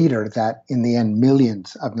a reader that, in the end,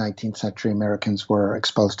 millions of 19th century Americans were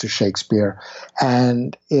exposed to Shakespeare.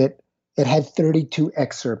 And it had 32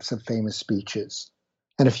 excerpts of famous speeches.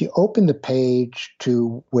 And if you open the page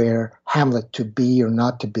to where Hamlet, to be or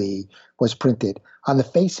not to be, was printed, on the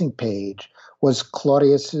facing page was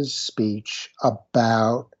Claudius's speech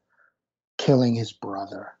about killing his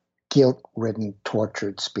brother, guilt-ridden,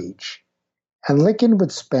 tortured speech. And Lincoln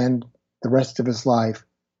would spend the rest of his life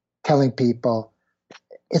telling people,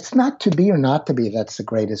 it's not to be or not to be that's the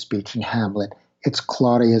greatest speech in Hamlet. It's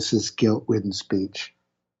Claudius's guilt-ridden speech.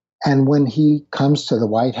 And when he comes to the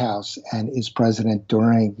White House and is president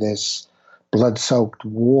during this blood-soaked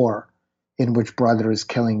war in which brother is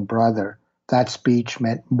killing brother, that speech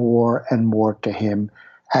meant more and more to him,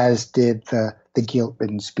 as did the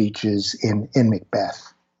guilt-ridden speeches in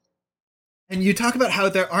Macbeth. And you talk about how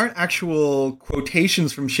there aren't actual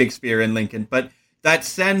quotations from Shakespeare in Lincoln, but that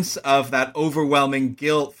sense of that overwhelming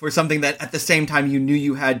guilt for something that at the same time you knew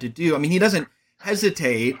you had to do. I mean, he doesn't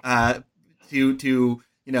hesitate to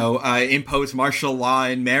impose martial law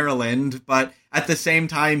in Maryland, but at the same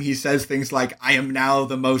time he says things like, I am now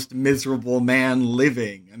the most miserable man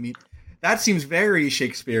living. I mean, that seems very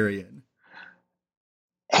Shakespearean.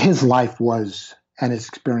 His life was, and his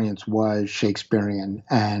experience was Shakespearean,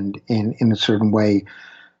 and in a certain way,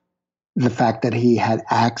 the fact that he had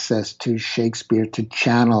access to Shakespeare to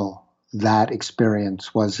channel that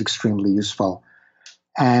experience was extremely useful.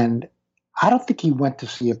 And I don't think he went to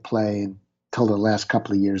see a play until the last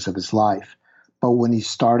couple of years of his life. But when he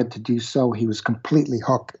started to do so, he was completely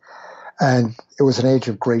hooked. And it was an age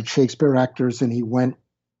of great Shakespeare actors, and he went,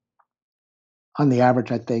 on the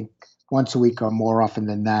average, I think, once a week or more often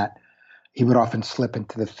than that. He would often slip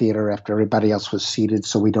into the theater after everybody else was seated,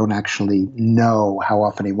 so we don't actually know how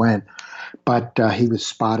often he went. But he was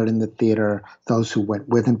spotted in the theater. Those who went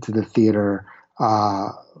with him to the theater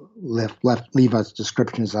leave us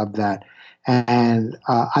descriptions of that. And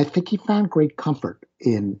I think he found great comfort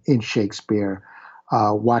in Shakespeare,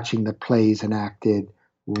 watching the plays enacted,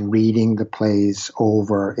 reading the plays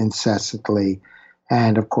over incessantly.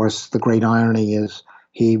 And of course, the great irony is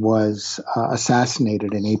he was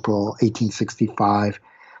assassinated in April 1865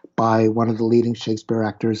 by one of the leading Shakespeare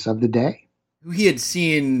actors of the day. Who he had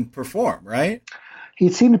seen perform, right?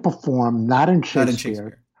 He'd seen him perform, not in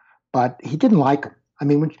Shakespeare, but he didn't like him. I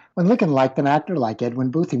mean, when Lincoln liked an actor like Edwin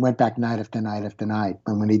Booth, he went back night after night after night.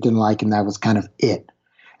 And when he didn't like him, that was kind of it.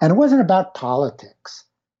 And it wasn't about politics.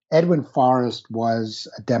 Edwin Forrest was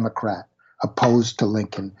a Democrat, opposed to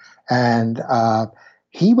Lincoln. And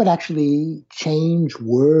he would actually change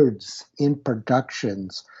words in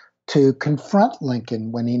productions to confront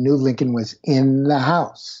Lincoln when he knew Lincoln was in the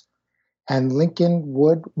house. And Lincoln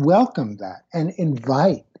would welcome that and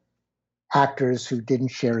invite actors who didn't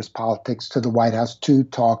share his politics to the White House to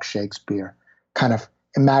talk Shakespeare. Kind of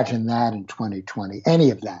imagine that in 2020,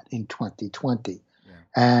 any of that in 2020. Yeah.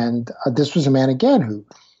 And this was a man, again, who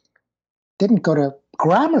didn't go to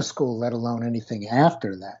grammar school, let alone anything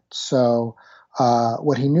after that. So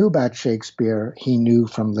what he knew about Shakespeare, he knew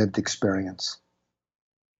from lived experience.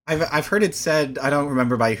 I've heard it said, I don't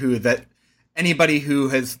remember by who, that anybody who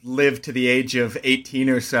has lived to the age of 18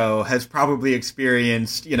 or so has probably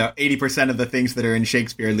experienced, 80% of the things that are in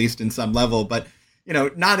Shakespeare, at least in some level, but,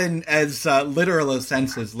 not in as literal a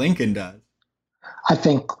sense as Lincoln does. I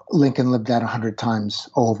think Lincoln lived that 100 times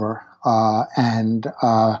over. One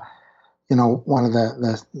of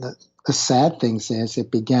the sad things is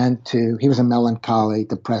he was a melancholy,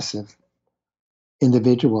 depressive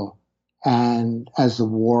individual. And as the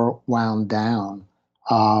war wound down,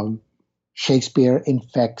 Shakespeare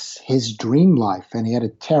infects his dream life, and he had a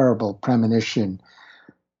terrible premonition,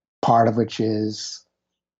 part of which is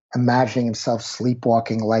imagining himself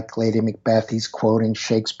sleepwalking like Lady Macbeth. He's quoting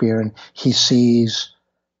Shakespeare, and he sees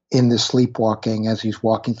in the sleepwalking, as he's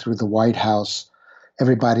walking through the White House,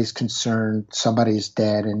 everybody's concerned, somebody's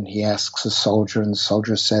dead, and he asks a soldier, and the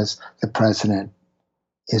soldier says, the president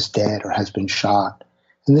is dead or has been shot.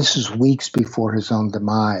 And this is weeks before his own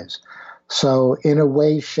demise. So in a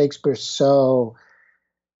way, Shakespeare so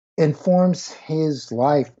informs his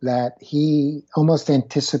life that he almost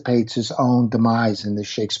anticipates his own demise in the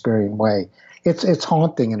Shakespearean way. It's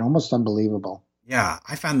haunting and almost unbelievable. Yeah,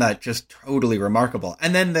 I found that just totally remarkable.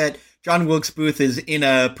 And then that John Wilkes Booth is in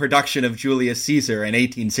a production of Julius Caesar in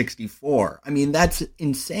 1864. I mean, that's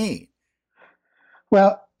insane.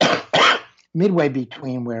 Well, midway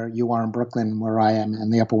between where you are in Brooklyn and where I am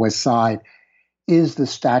and the Upper West Side is the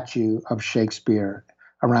statue of Shakespeare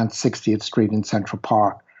around 60th Street in Central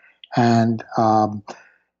Park. And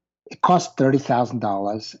it cost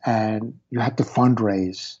 $30,000, and you had to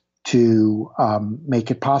fundraise to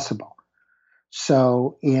make it possible.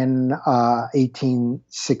 So in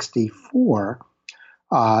 1864,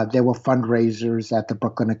 there were fundraisers at the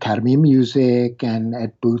Brooklyn Academy of Music and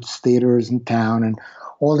at Booth's theaters in town, and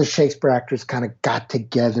all the Shakespeare actors kind of got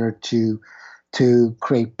together to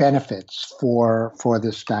create benefits for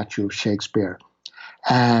the statue of Shakespeare.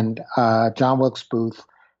 And John Wilkes Booth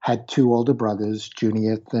had two older brothers,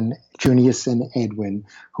 Junius and Edwin,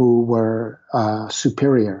 who were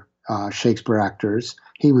superior Shakespeare actors.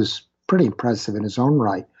 He was pretty impressive in his own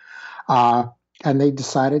right. And they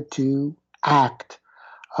decided to enact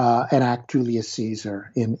Julius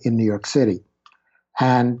Caesar in New York City.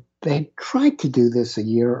 And they tried to do this a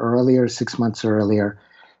year earlier, 6 months earlier,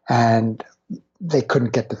 and they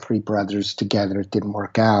couldn't get the three brothers together. It didn't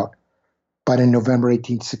work out. But in November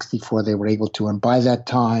 1864, they were able to. And by that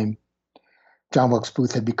time, John Wilkes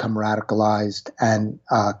Booth had become radicalized and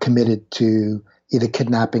committed to either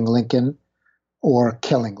kidnapping Lincoln or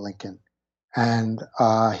killing Lincoln. And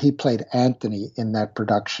he played Antony in that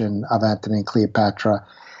production of Antony and Cleopatra.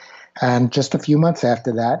 And just a few months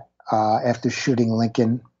after that, after shooting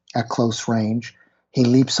Lincoln at close range, he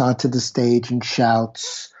leaps onto the stage and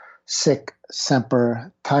shouts, "Sic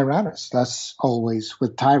semper tyrannis," thus always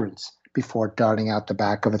with tyrants, before darting out the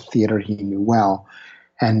back of a theater he knew well,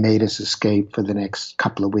 and made his escape for the next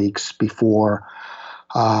couple of weeks before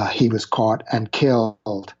he was caught and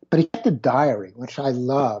killed. But he kept a diary, which I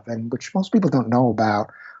love, and which most people don't know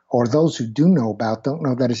about, or those who do know about don't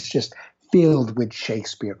know that it's just filled with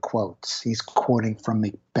Shakespeare quotes. He's quoting from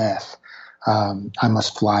Macbeth, "I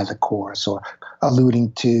must fly the course," or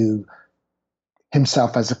alluding to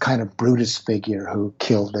himself as a kind of Brutus figure who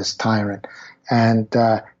killed this tyrant. And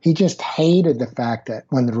he just hated the fact that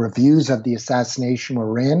when the reviews of the assassination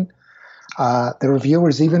were in, the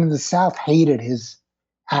reviewers, even in the South, hated his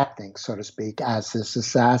acting, so to speak, as this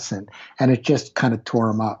assassin. And it just kind of tore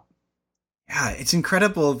him up. Yeah, it's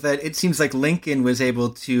incredible that it seems like Lincoln was able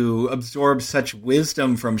to absorb such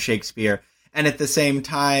wisdom from Shakespeare and at the same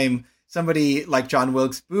time somebody like John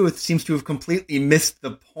Wilkes Booth seems to have completely missed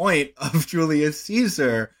the point of Julius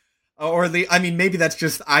Caesar. Maybe that's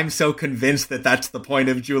just, I'm so convinced that that's the point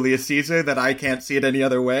of Julius Caesar that I can't see it any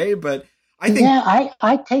other way. But I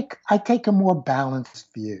think, I take a more balanced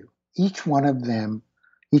view. Each one of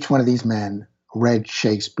these men read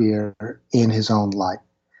Shakespeare in his own light,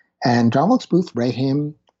 and John Wilkes Booth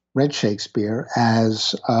read Shakespeare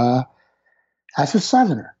as a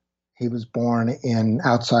Southerner. He was born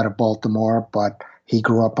outside of Baltimore, but he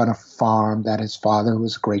grew up on a farm that his father, who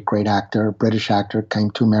was a great, great actor, a British actor, came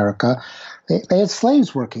to America. They had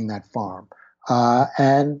slaves working that farm.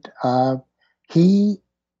 And he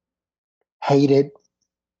hated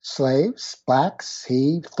slaves, blacks.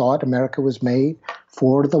 He thought America was made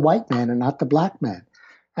for the white man and not the black man.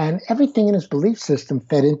 And everything in his belief system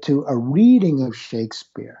fed into a reading of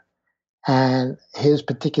Shakespeare. And his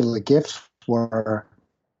particular gifts were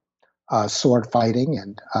sword fighting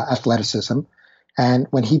and athleticism. And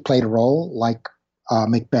when he played a role like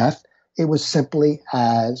Macbeth, it was simply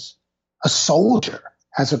as a soldier,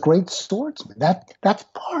 as a great swordsman. That's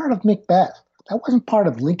part of Macbeth. That wasn't part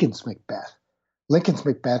of Lincoln's Macbeth. Lincoln's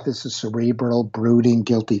Macbeth is a cerebral, brooding,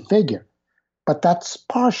 guilty figure. But that's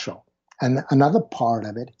partial. And another part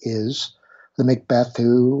of it is the Macbeth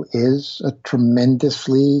who is a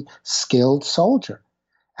tremendously skilled soldier.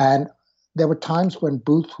 And there were times when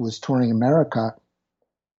Booth, who was touring America,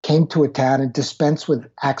 came to a town and dispensed with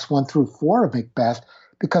acts 1 through 4 of Macbeth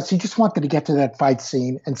because he just wanted to get to that fight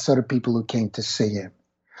scene, and so did people who came to see him.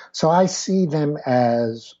 So I see them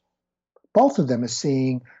as, both of them as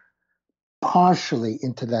seeing partially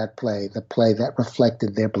into that play, the play that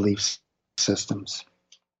reflected their belief systems.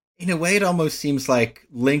 In a way, it almost seems like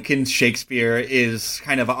Lincoln's Shakespeare is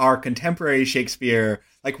kind of our contemporary Shakespeare.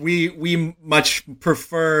 Like we much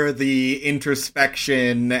prefer the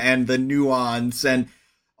introspection and the nuance and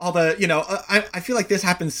all the, I feel like this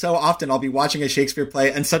happens so often. I'll be watching a Shakespeare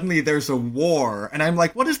play and suddenly there's a war. And I'm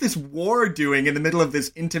like, what is this war doing in the middle of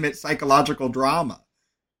this intimate psychological drama?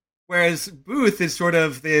 Whereas Booth is sort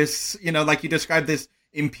of this, like you described, this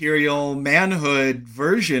imperial manhood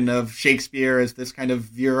version of Shakespeare as this kind of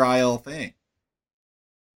virile thing.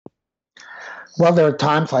 Well, there are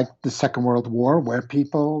times like the Second World War where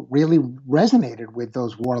people really resonated with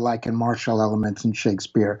those warlike and martial elements in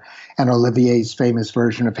Shakespeare. And Olivier's famous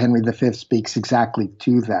version of Henry V speaks exactly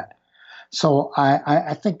to that. So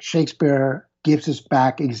I think Shakespeare gives us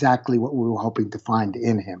back exactly what we were hoping to find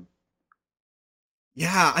in him.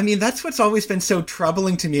 Yeah, I mean, that's what's always been so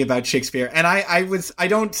troubling to me about Shakespeare. And I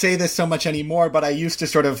don't say this so much anymore, but I used to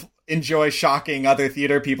sort of enjoy shocking other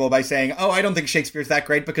theater people by saying, oh, I don't think Shakespeare's that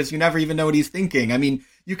great because you never even know what he's thinking. I mean,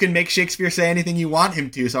 you can make Shakespeare say anything you want him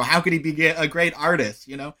to, so how could he be a great artist,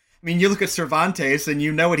 I mean, you look at Cervantes and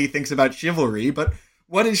you know what he thinks about chivalry, but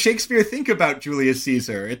what does Shakespeare think about Julius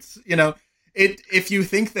Caesar? It's, if you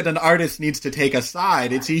think that an artist needs to take a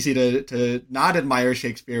side, it's easy to not admire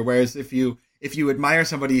Shakespeare, whereas if you admire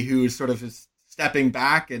somebody who's sort of stepping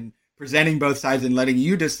back and presenting both sides and letting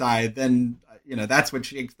you decide, then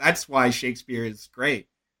that's why Shakespeare is great.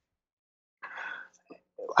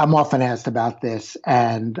 I'm often asked about this,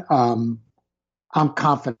 and I'm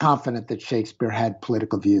confident that Shakespeare had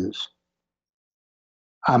political views.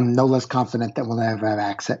 I'm no less confident that we'll never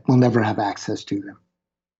have access to them.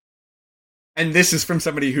 And this is from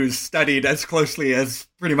somebody who's studied as closely as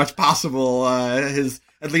pretty much possible his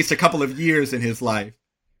at least a couple of years in his life.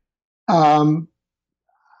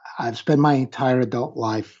 I've spent my entire adult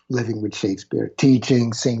life living with Shakespeare,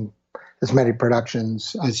 teaching, seeing as many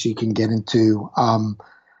productions as you can get into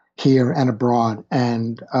here and abroad.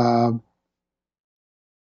 And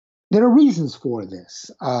there are reasons for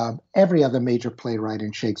this. Every other major playwright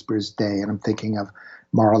in Shakespeare's day, and I'm thinking of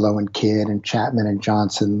Marlowe and Kidd and Chapman and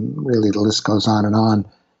Johnson, really the list goes on,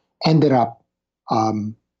 ended up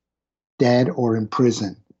dead or in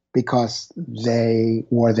prison because they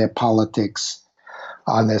wore their politics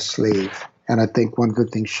on their sleeve. And I think one of the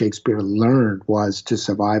things Shakespeare learned was to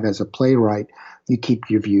survive as a playwright, you keep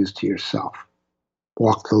your views to yourself.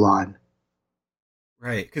 Walk the line.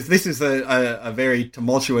 Right, because this is a very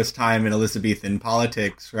tumultuous time in Elizabethan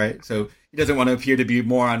politics, right? So he doesn't want to appear to be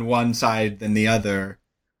more on one side than the other.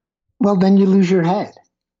 Well, then you lose your head.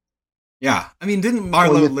 Yeah, I mean, didn't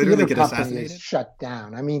Marlowe literally get assassinated? Shut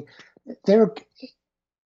down. I mean,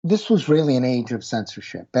 this was really an age of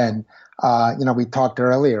censorship. And, we talked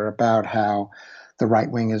earlier about how the right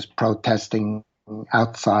wing is protesting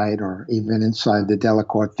outside or even inside the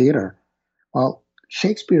Delacorte Theater. Well,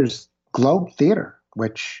 Shakespeare's Globe Theater,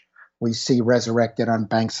 which we see resurrected on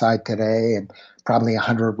Bankside today and probably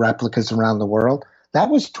 100 replicas around the world, that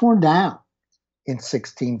was torn down. in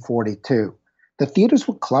 1642. The theaters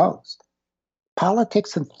were closed.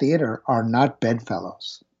 Politics and theater are not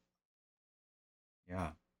bedfellows. Yeah.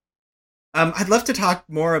 I'd love to talk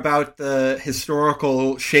more about the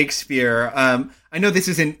historical Shakespeare. I know this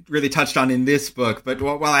isn't really touched on in this book, but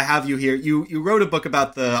while I have you here, you wrote a book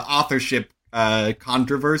about the authorship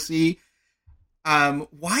controversy.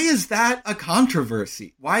 Why is that a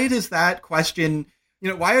controversy? Why does that question,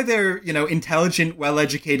 why are there, intelligent,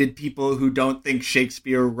 well-educated people who don't think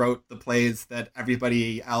Shakespeare wrote the plays that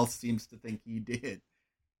everybody else seems to think he did?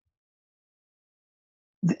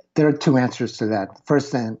 There are two answers to that.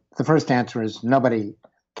 The first answer is nobody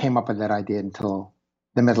came up with that idea until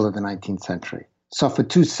the middle of the 19th century. So for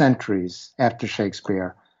 2 centuries after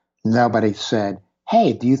Shakespeare, nobody said,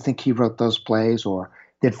 hey, do you think he wrote those plays? Or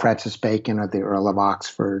did Francis Bacon or the Earl of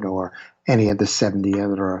Oxford or any of the 70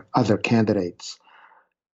 other candidates?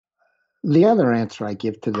 The other answer I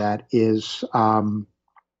give to that is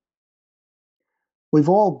we've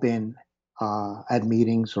all been at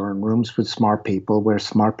meetings or in rooms with smart people where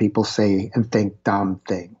smart people say and think dumb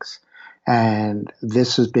things. And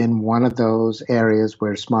this has been one of those areas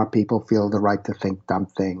where smart people feel the right to think dumb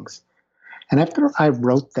things. And after I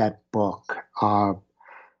wrote that book,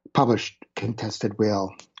 published Contested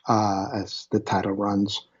Will, as the title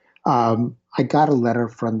runs, I got a letter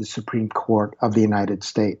from the Supreme Court of the United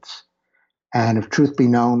States. And if truth be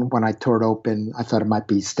known, when I tore it open, I thought it might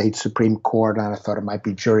be state Supreme Court, and I thought it might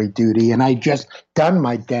be jury duty. And I just done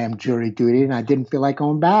my damn jury duty, and I didn't feel like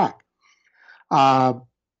going back. And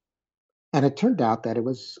it turned out that it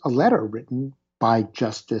was a letter written by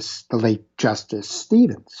the late Justice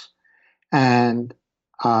Stevens. And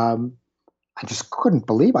I just couldn't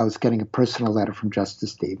believe I was getting a personal letter from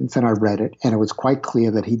Justice Stevens, and I read it, and it was quite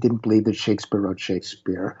clear that he didn't believe that Shakespeare wrote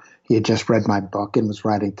Shakespeare. He had just read my book and was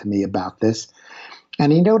writing to me about this.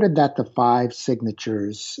 And he noted that the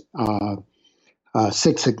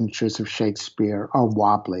 6 signatures of Shakespeare are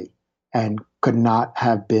wobbly and could not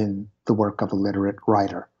have been the work of a literate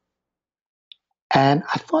writer. And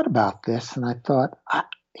I thought about this, and I thought,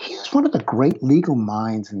 he's one of the great legal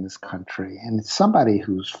minds in this country, and it's somebody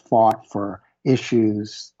who's fought for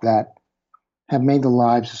issues that have made the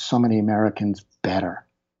lives of so many Americans better,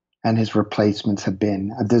 and his replacements have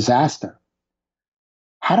been a disaster.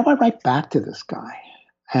 How do I write back to this guy?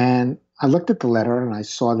 And I looked at the letter, and I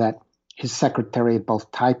saw that his secretary had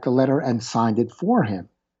both typed the letter and signed it for him.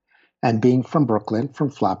 And being from Brooklyn,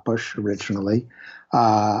 from Flatbush originally,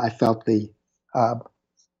 I felt the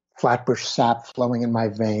Flatbush sap flowing in my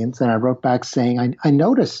veins. And I wrote back saying, I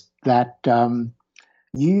noticed that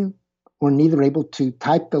you were neither able to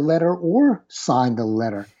type the letter or sign the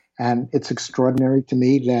letter. And it's extraordinary to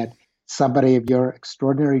me that somebody of your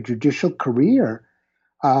extraordinary judicial career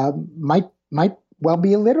might well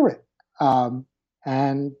be illiterate.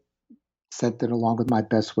 And sent it along with my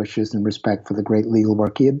best wishes and respect for the great legal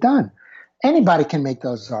work he had done. Anybody can make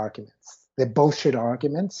those arguments. They're bullshit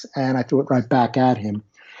arguments. And I threw it right back at him.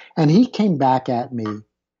 And he came back at me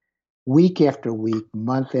week after week,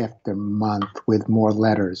 month after month, with more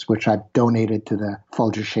letters, which I've donated to the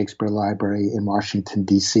Folger Shakespeare Library in Washington,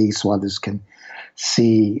 D.C., so others can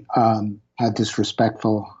see how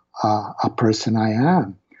disrespectful a person I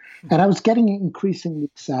am. And I was getting increasingly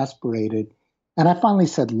exasperated. And I finally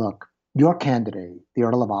said, look, your candidate, the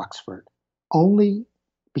Earl of Oxford, only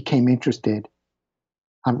became interested,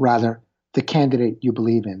 the candidate you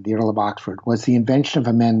believe in, the Earl of Oxford, was the invention of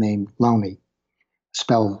a man named Loney,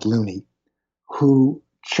 spelled Looney, who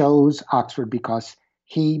chose Oxford because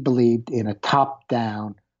he believed in a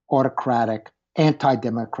top-down, autocratic,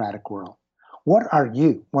 anti-democratic world. What are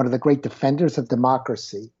you, one of the great defenders of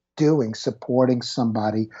democracy, doing supporting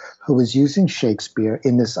somebody who is using Shakespeare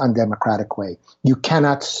in this undemocratic way? You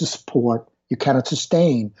cannot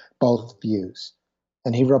sustain both views.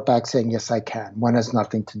 And he wrote back saying, yes, I can. One has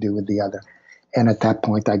nothing to do with the other. And at that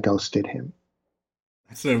point, I ghosted him.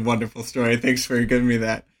 That's a wonderful story. Thanks for giving me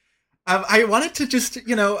that. I wanted to just,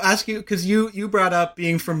 ask you, because you brought up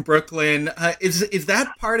being from Brooklyn. Is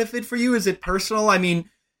that part of it for you? Is it personal? I mean,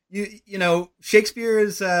 Shakespeare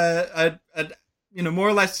is a more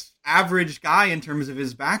or less average guy in terms of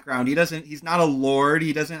his background. He's not a lord.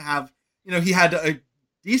 He doesn't have, he had a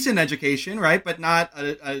decent education, right? But not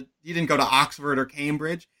he didn't go to Oxford or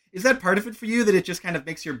Cambridge. Is that part of it for you, that it just kind of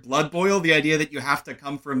makes your blood boil, the idea that you have to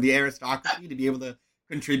come from the aristocracy to be able to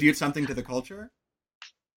contribute something to the culture?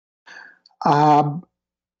 I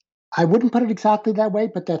wouldn't put it exactly that way,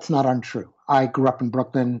 but that's not untrue. I grew up in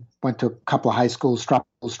Brooklyn, went to a couple of high schools,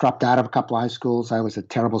 dropped out of a couple of high schools. I was a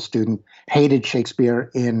terrible student, hated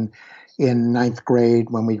Shakespeare in in ninth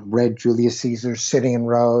grade when we read Julius Caesar sitting in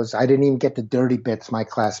rows. I didn't even get the dirty bits my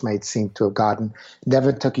classmates seemed to have gotten.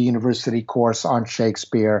 Never took a university course on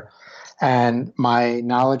Shakespeare. And my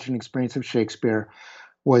knowledge and experience of Shakespeare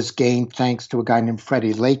was gained thanks to a guy named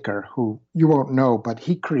Freddie Laker, who you won't know, but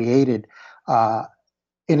he created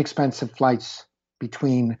inexpensive flights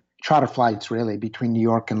charter flights really, between New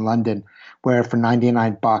York and London, where for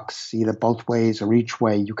 $99, either both ways or each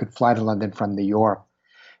way, you could fly to London from New York.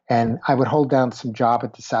 And I would hold down some job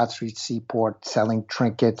at the South Street Seaport selling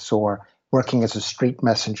trinkets or working as a street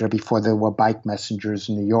messenger before there were bike messengers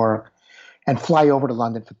in New York, and fly over to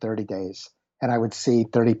London for 30 days. And I would see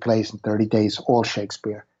 30 plays in 30 days, all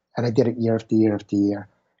Shakespeare. And I did it year after year after year.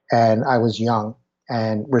 And I was young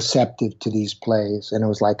and receptive to these plays. And it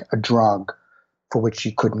was like a drug for which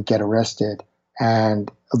you couldn't get arrested.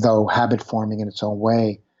 And though habit forming in its own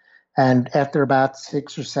way. And after about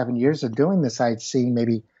 6 or 7 years of doing this, I'd seen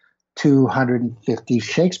maybe 250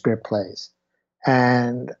 Shakespeare plays.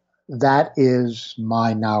 And that is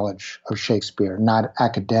my knowledge of Shakespeare, not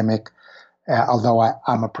academic. Although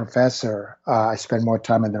I'm a professor, I spend more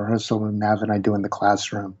time in the rehearsal room now than I do in the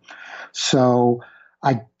classroom. So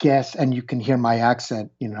I guess, and you can hear my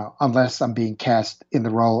accent, unless I'm being cast in the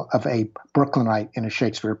role of a Brooklynite in a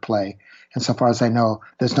Shakespeare play. And so far as I know,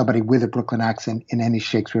 there's nobody with a Brooklyn accent in any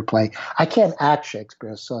Shakespeare play. I can't act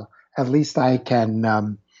Shakespeare, so at least I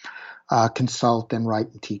can consult and write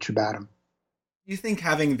and teach about him. Do you think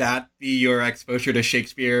having that be your exposure to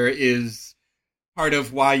Shakespeare is part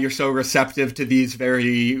of why you're so receptive to these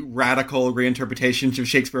very radical reinterpretations of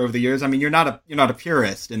Shakespeare over the years? I mean, you're not a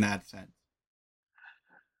purist in that sense.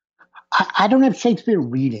 I don't have Shakespeare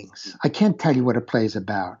readings. I can't tell you what a play is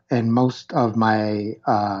about. And most of my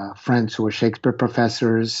friends who are Shakespeare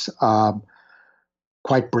professors,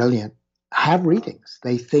 quite brilliant, have readings.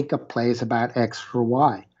 They think a play is about X or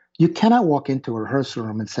Y. You cannot walk into a rehearsal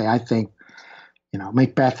room and say, I think,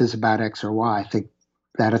 Macbeth is about X or Y. I think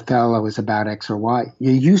that Othello is about X or Y.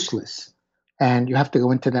 You're useless. And you have to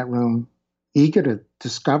go into that room eager to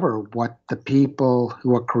discover what the people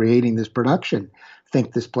who are creating this production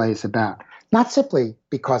think this play is about. Not simply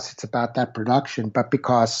because it's about that production, but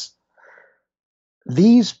because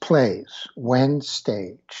these plays, when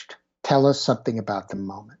staged, tell us something about the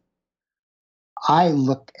moment. I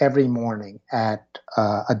look every morning at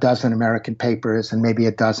a dozen American papers and maybe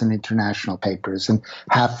a dozen international papers, and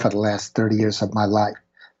have for the last 30 years of my life.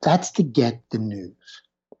 That's to get the news.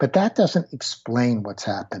 But that doesn't explain what's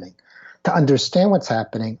happening. To understand what's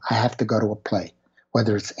happening, I have to go to a play,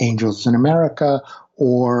 whether it's Angels in America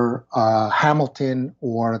or Hamilton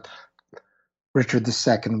or Richard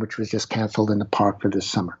II, which was just canceled in the park for this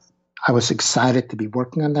summer. I was excited to be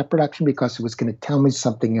working on that production because it was going to tell me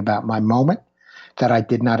something about my moment that I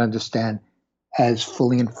did not understand, as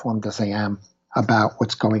fully informed as I am about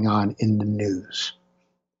what's going on in the news.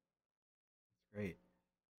 Great.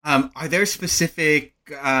 Are there specific,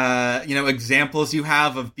 examples you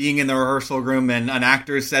have of being in the rehearsal room and an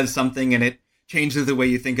actor says something and it changes the way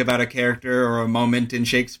you think about a character or a moment in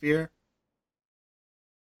Shakespeare?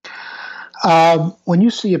 When you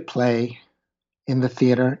see a play in the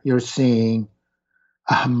theater, you're seeing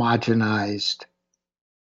a homogenized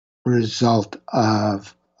result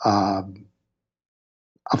of a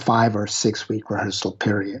 5 or 6 week rehearsal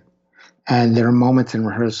period. And there are moments in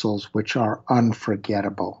rehearsals which are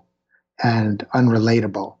unforgettable and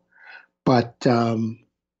unrelatable. But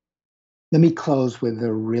let me close with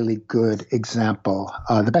a really good example.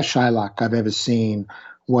 The best Shylock I've ever seen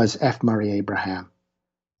was F. Murray Abraham.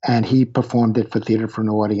 And he performed it for Theater for an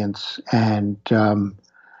Audience. And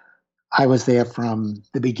I was there from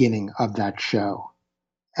the beginning of that show.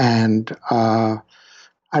 And I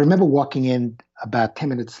remember walking in about 10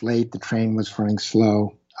 minutes late. The train was running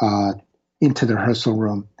slow into the rehearsal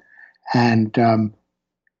room. And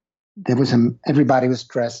everybody was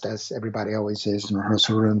dressed as everybody always is in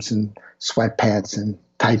rehearsal rooms, in sweatpants and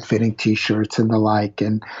tight-fitting T-shirts and the like,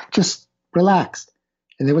 and just relaxed.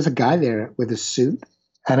 And there was a guy there with a suit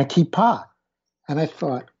and a kippah. And I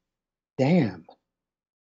thought, damn,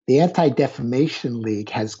 the Anti-Defamation League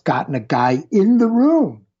has gotten a guy in the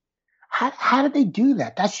room. How did they do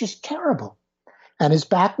that? That's just terrible. And his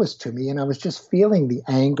back was to me, and I was just feeling the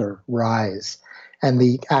anger rise. And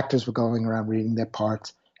the actors were going around reading their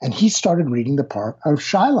parts. And he started reading the part of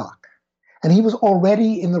Shylock. And he was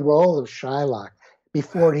already in the role of Shylock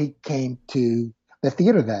before he came to the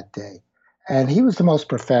theater that day. And he was the most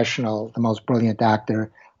professional, the most brilliant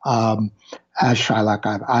actor as Shylock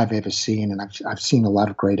I've ever seen. And I've seen a lot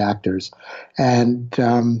of great actors. And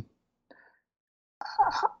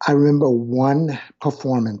I remember one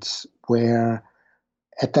performance where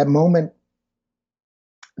at that moment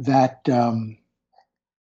that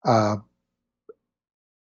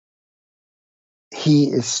he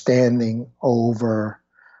is standing over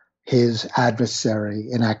his adversary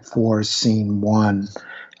in Act 4, Scene 1,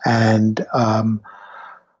 and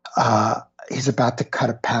he's about to cut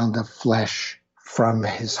a pound of flesh from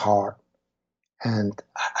his heart. And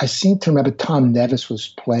I seem to remember Tom Nevis was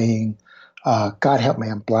playing, God help me,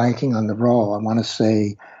 I'm blanking on the role. I want to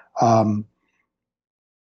say... I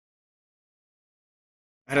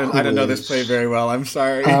don't know this play very well. I'm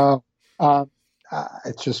sorry.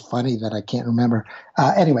 It's just funny that I can't remember.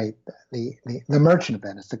 Anyway, the Merchant of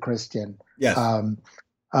Venice, the Christian. Yes.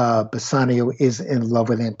 Bassanio is in love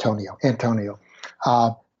with Antonio. Antonio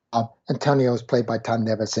is played by Tom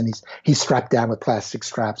Nevis, and he's strapped down with plastic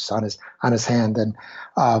straps on his hand. And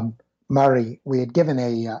Murray, we had given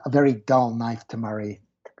a very dull knife to Murray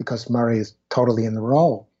because Murray is totally in the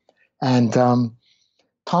role, and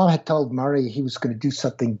Tom had told Murray he was going to do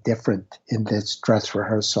something different in this dress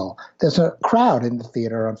rehearsal. There's a crowd in the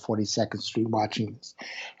theater on 42nd Street watching this,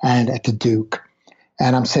 and at the Duke.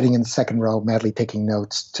 And I'm sitting in the second row, madly taking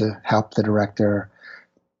notes to help the director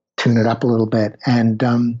tune it up a little bit. And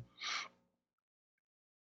Darko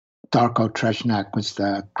Treshnak was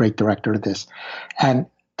the great director of this. And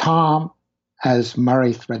Tom, as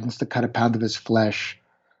Murray threatens to cut a pound of his flesh,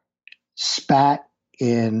 spat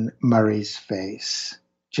in Murray's face.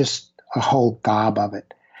 Just a whole gob of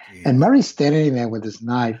it. Yeah. And Murray's standing there with his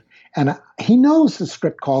knife, and he knows the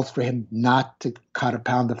script calls for him not to cut a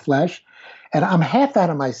pound of flesh. And I'm half out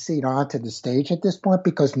of my seat onto the stage at this point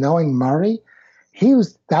because knowing Murray,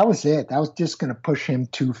 that was it. That was just going to push him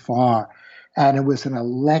too far. And it was an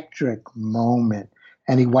electric moment.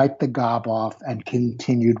 And he wiped the gob off and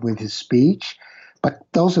continued with his speech. But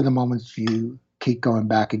those are the moments you keep going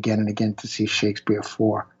back again and again to see Shakespeare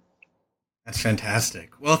for. That's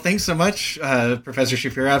fantastic. Well, thanks so much, Professor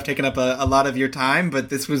Shapiro. I've taken up a lot of your time, but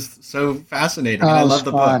this was so fascinating. I love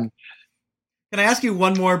the book. Can I ask you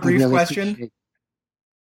one more brief question?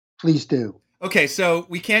 Please do. Okay, so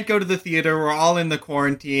we can't go to the theater. We're all in the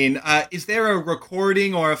quarantine. Is there a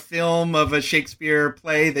recording or a film of a Shakespeare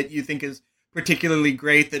play that you think is particularly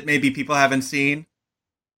great that maybe people haven't seen?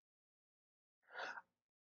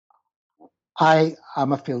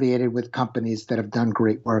 I'm affiliated with companies that have done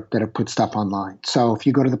great work that have put stuff online. So if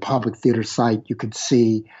you go to the Public Theater site, you could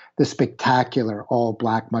see the spectacular All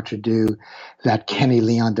Black Much Ado that Kenny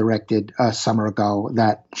Leon directed a summer ago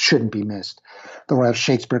that shouldn't be missed. The Royal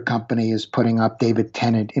Shakespeare Company is putting up David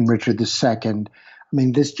Tennant in Richard II. I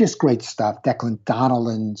mean, there's just great stuff. Declan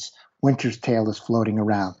Donnellan's Winter's Tale is floating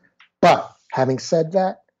around. But having said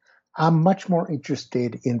that, I'm much more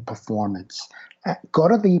interested in performance. Go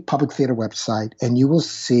to the Public Theater website and you will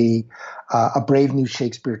see a Brave New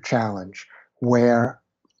Shakespeare Challenge where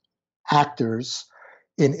actors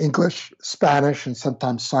in English, Spanish, and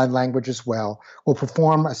sometimes sign language as well will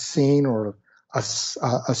perform a scene or a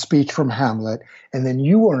speech from Hamlet, and then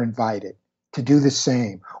you are invited to do the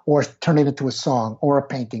same or turn it into a song or a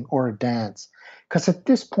painting or a dance. Because at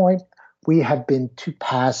this point, we have been too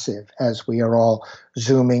passive as we are all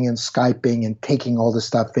Zooming and Skyping and taking all this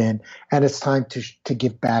stuff in. And it's time to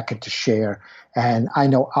give back and to share. And I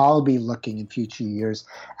know I'll be looking in future years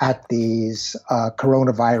at these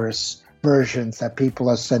coronavirus versions that people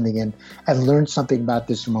are sending in and learn something about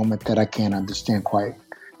this moment that I can't understand quite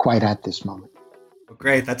at this moment. Well,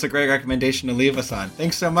 great. That's a great recommendation to leave us on.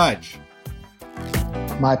 Thanks so much.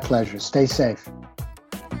 My pleasure. Stay safe.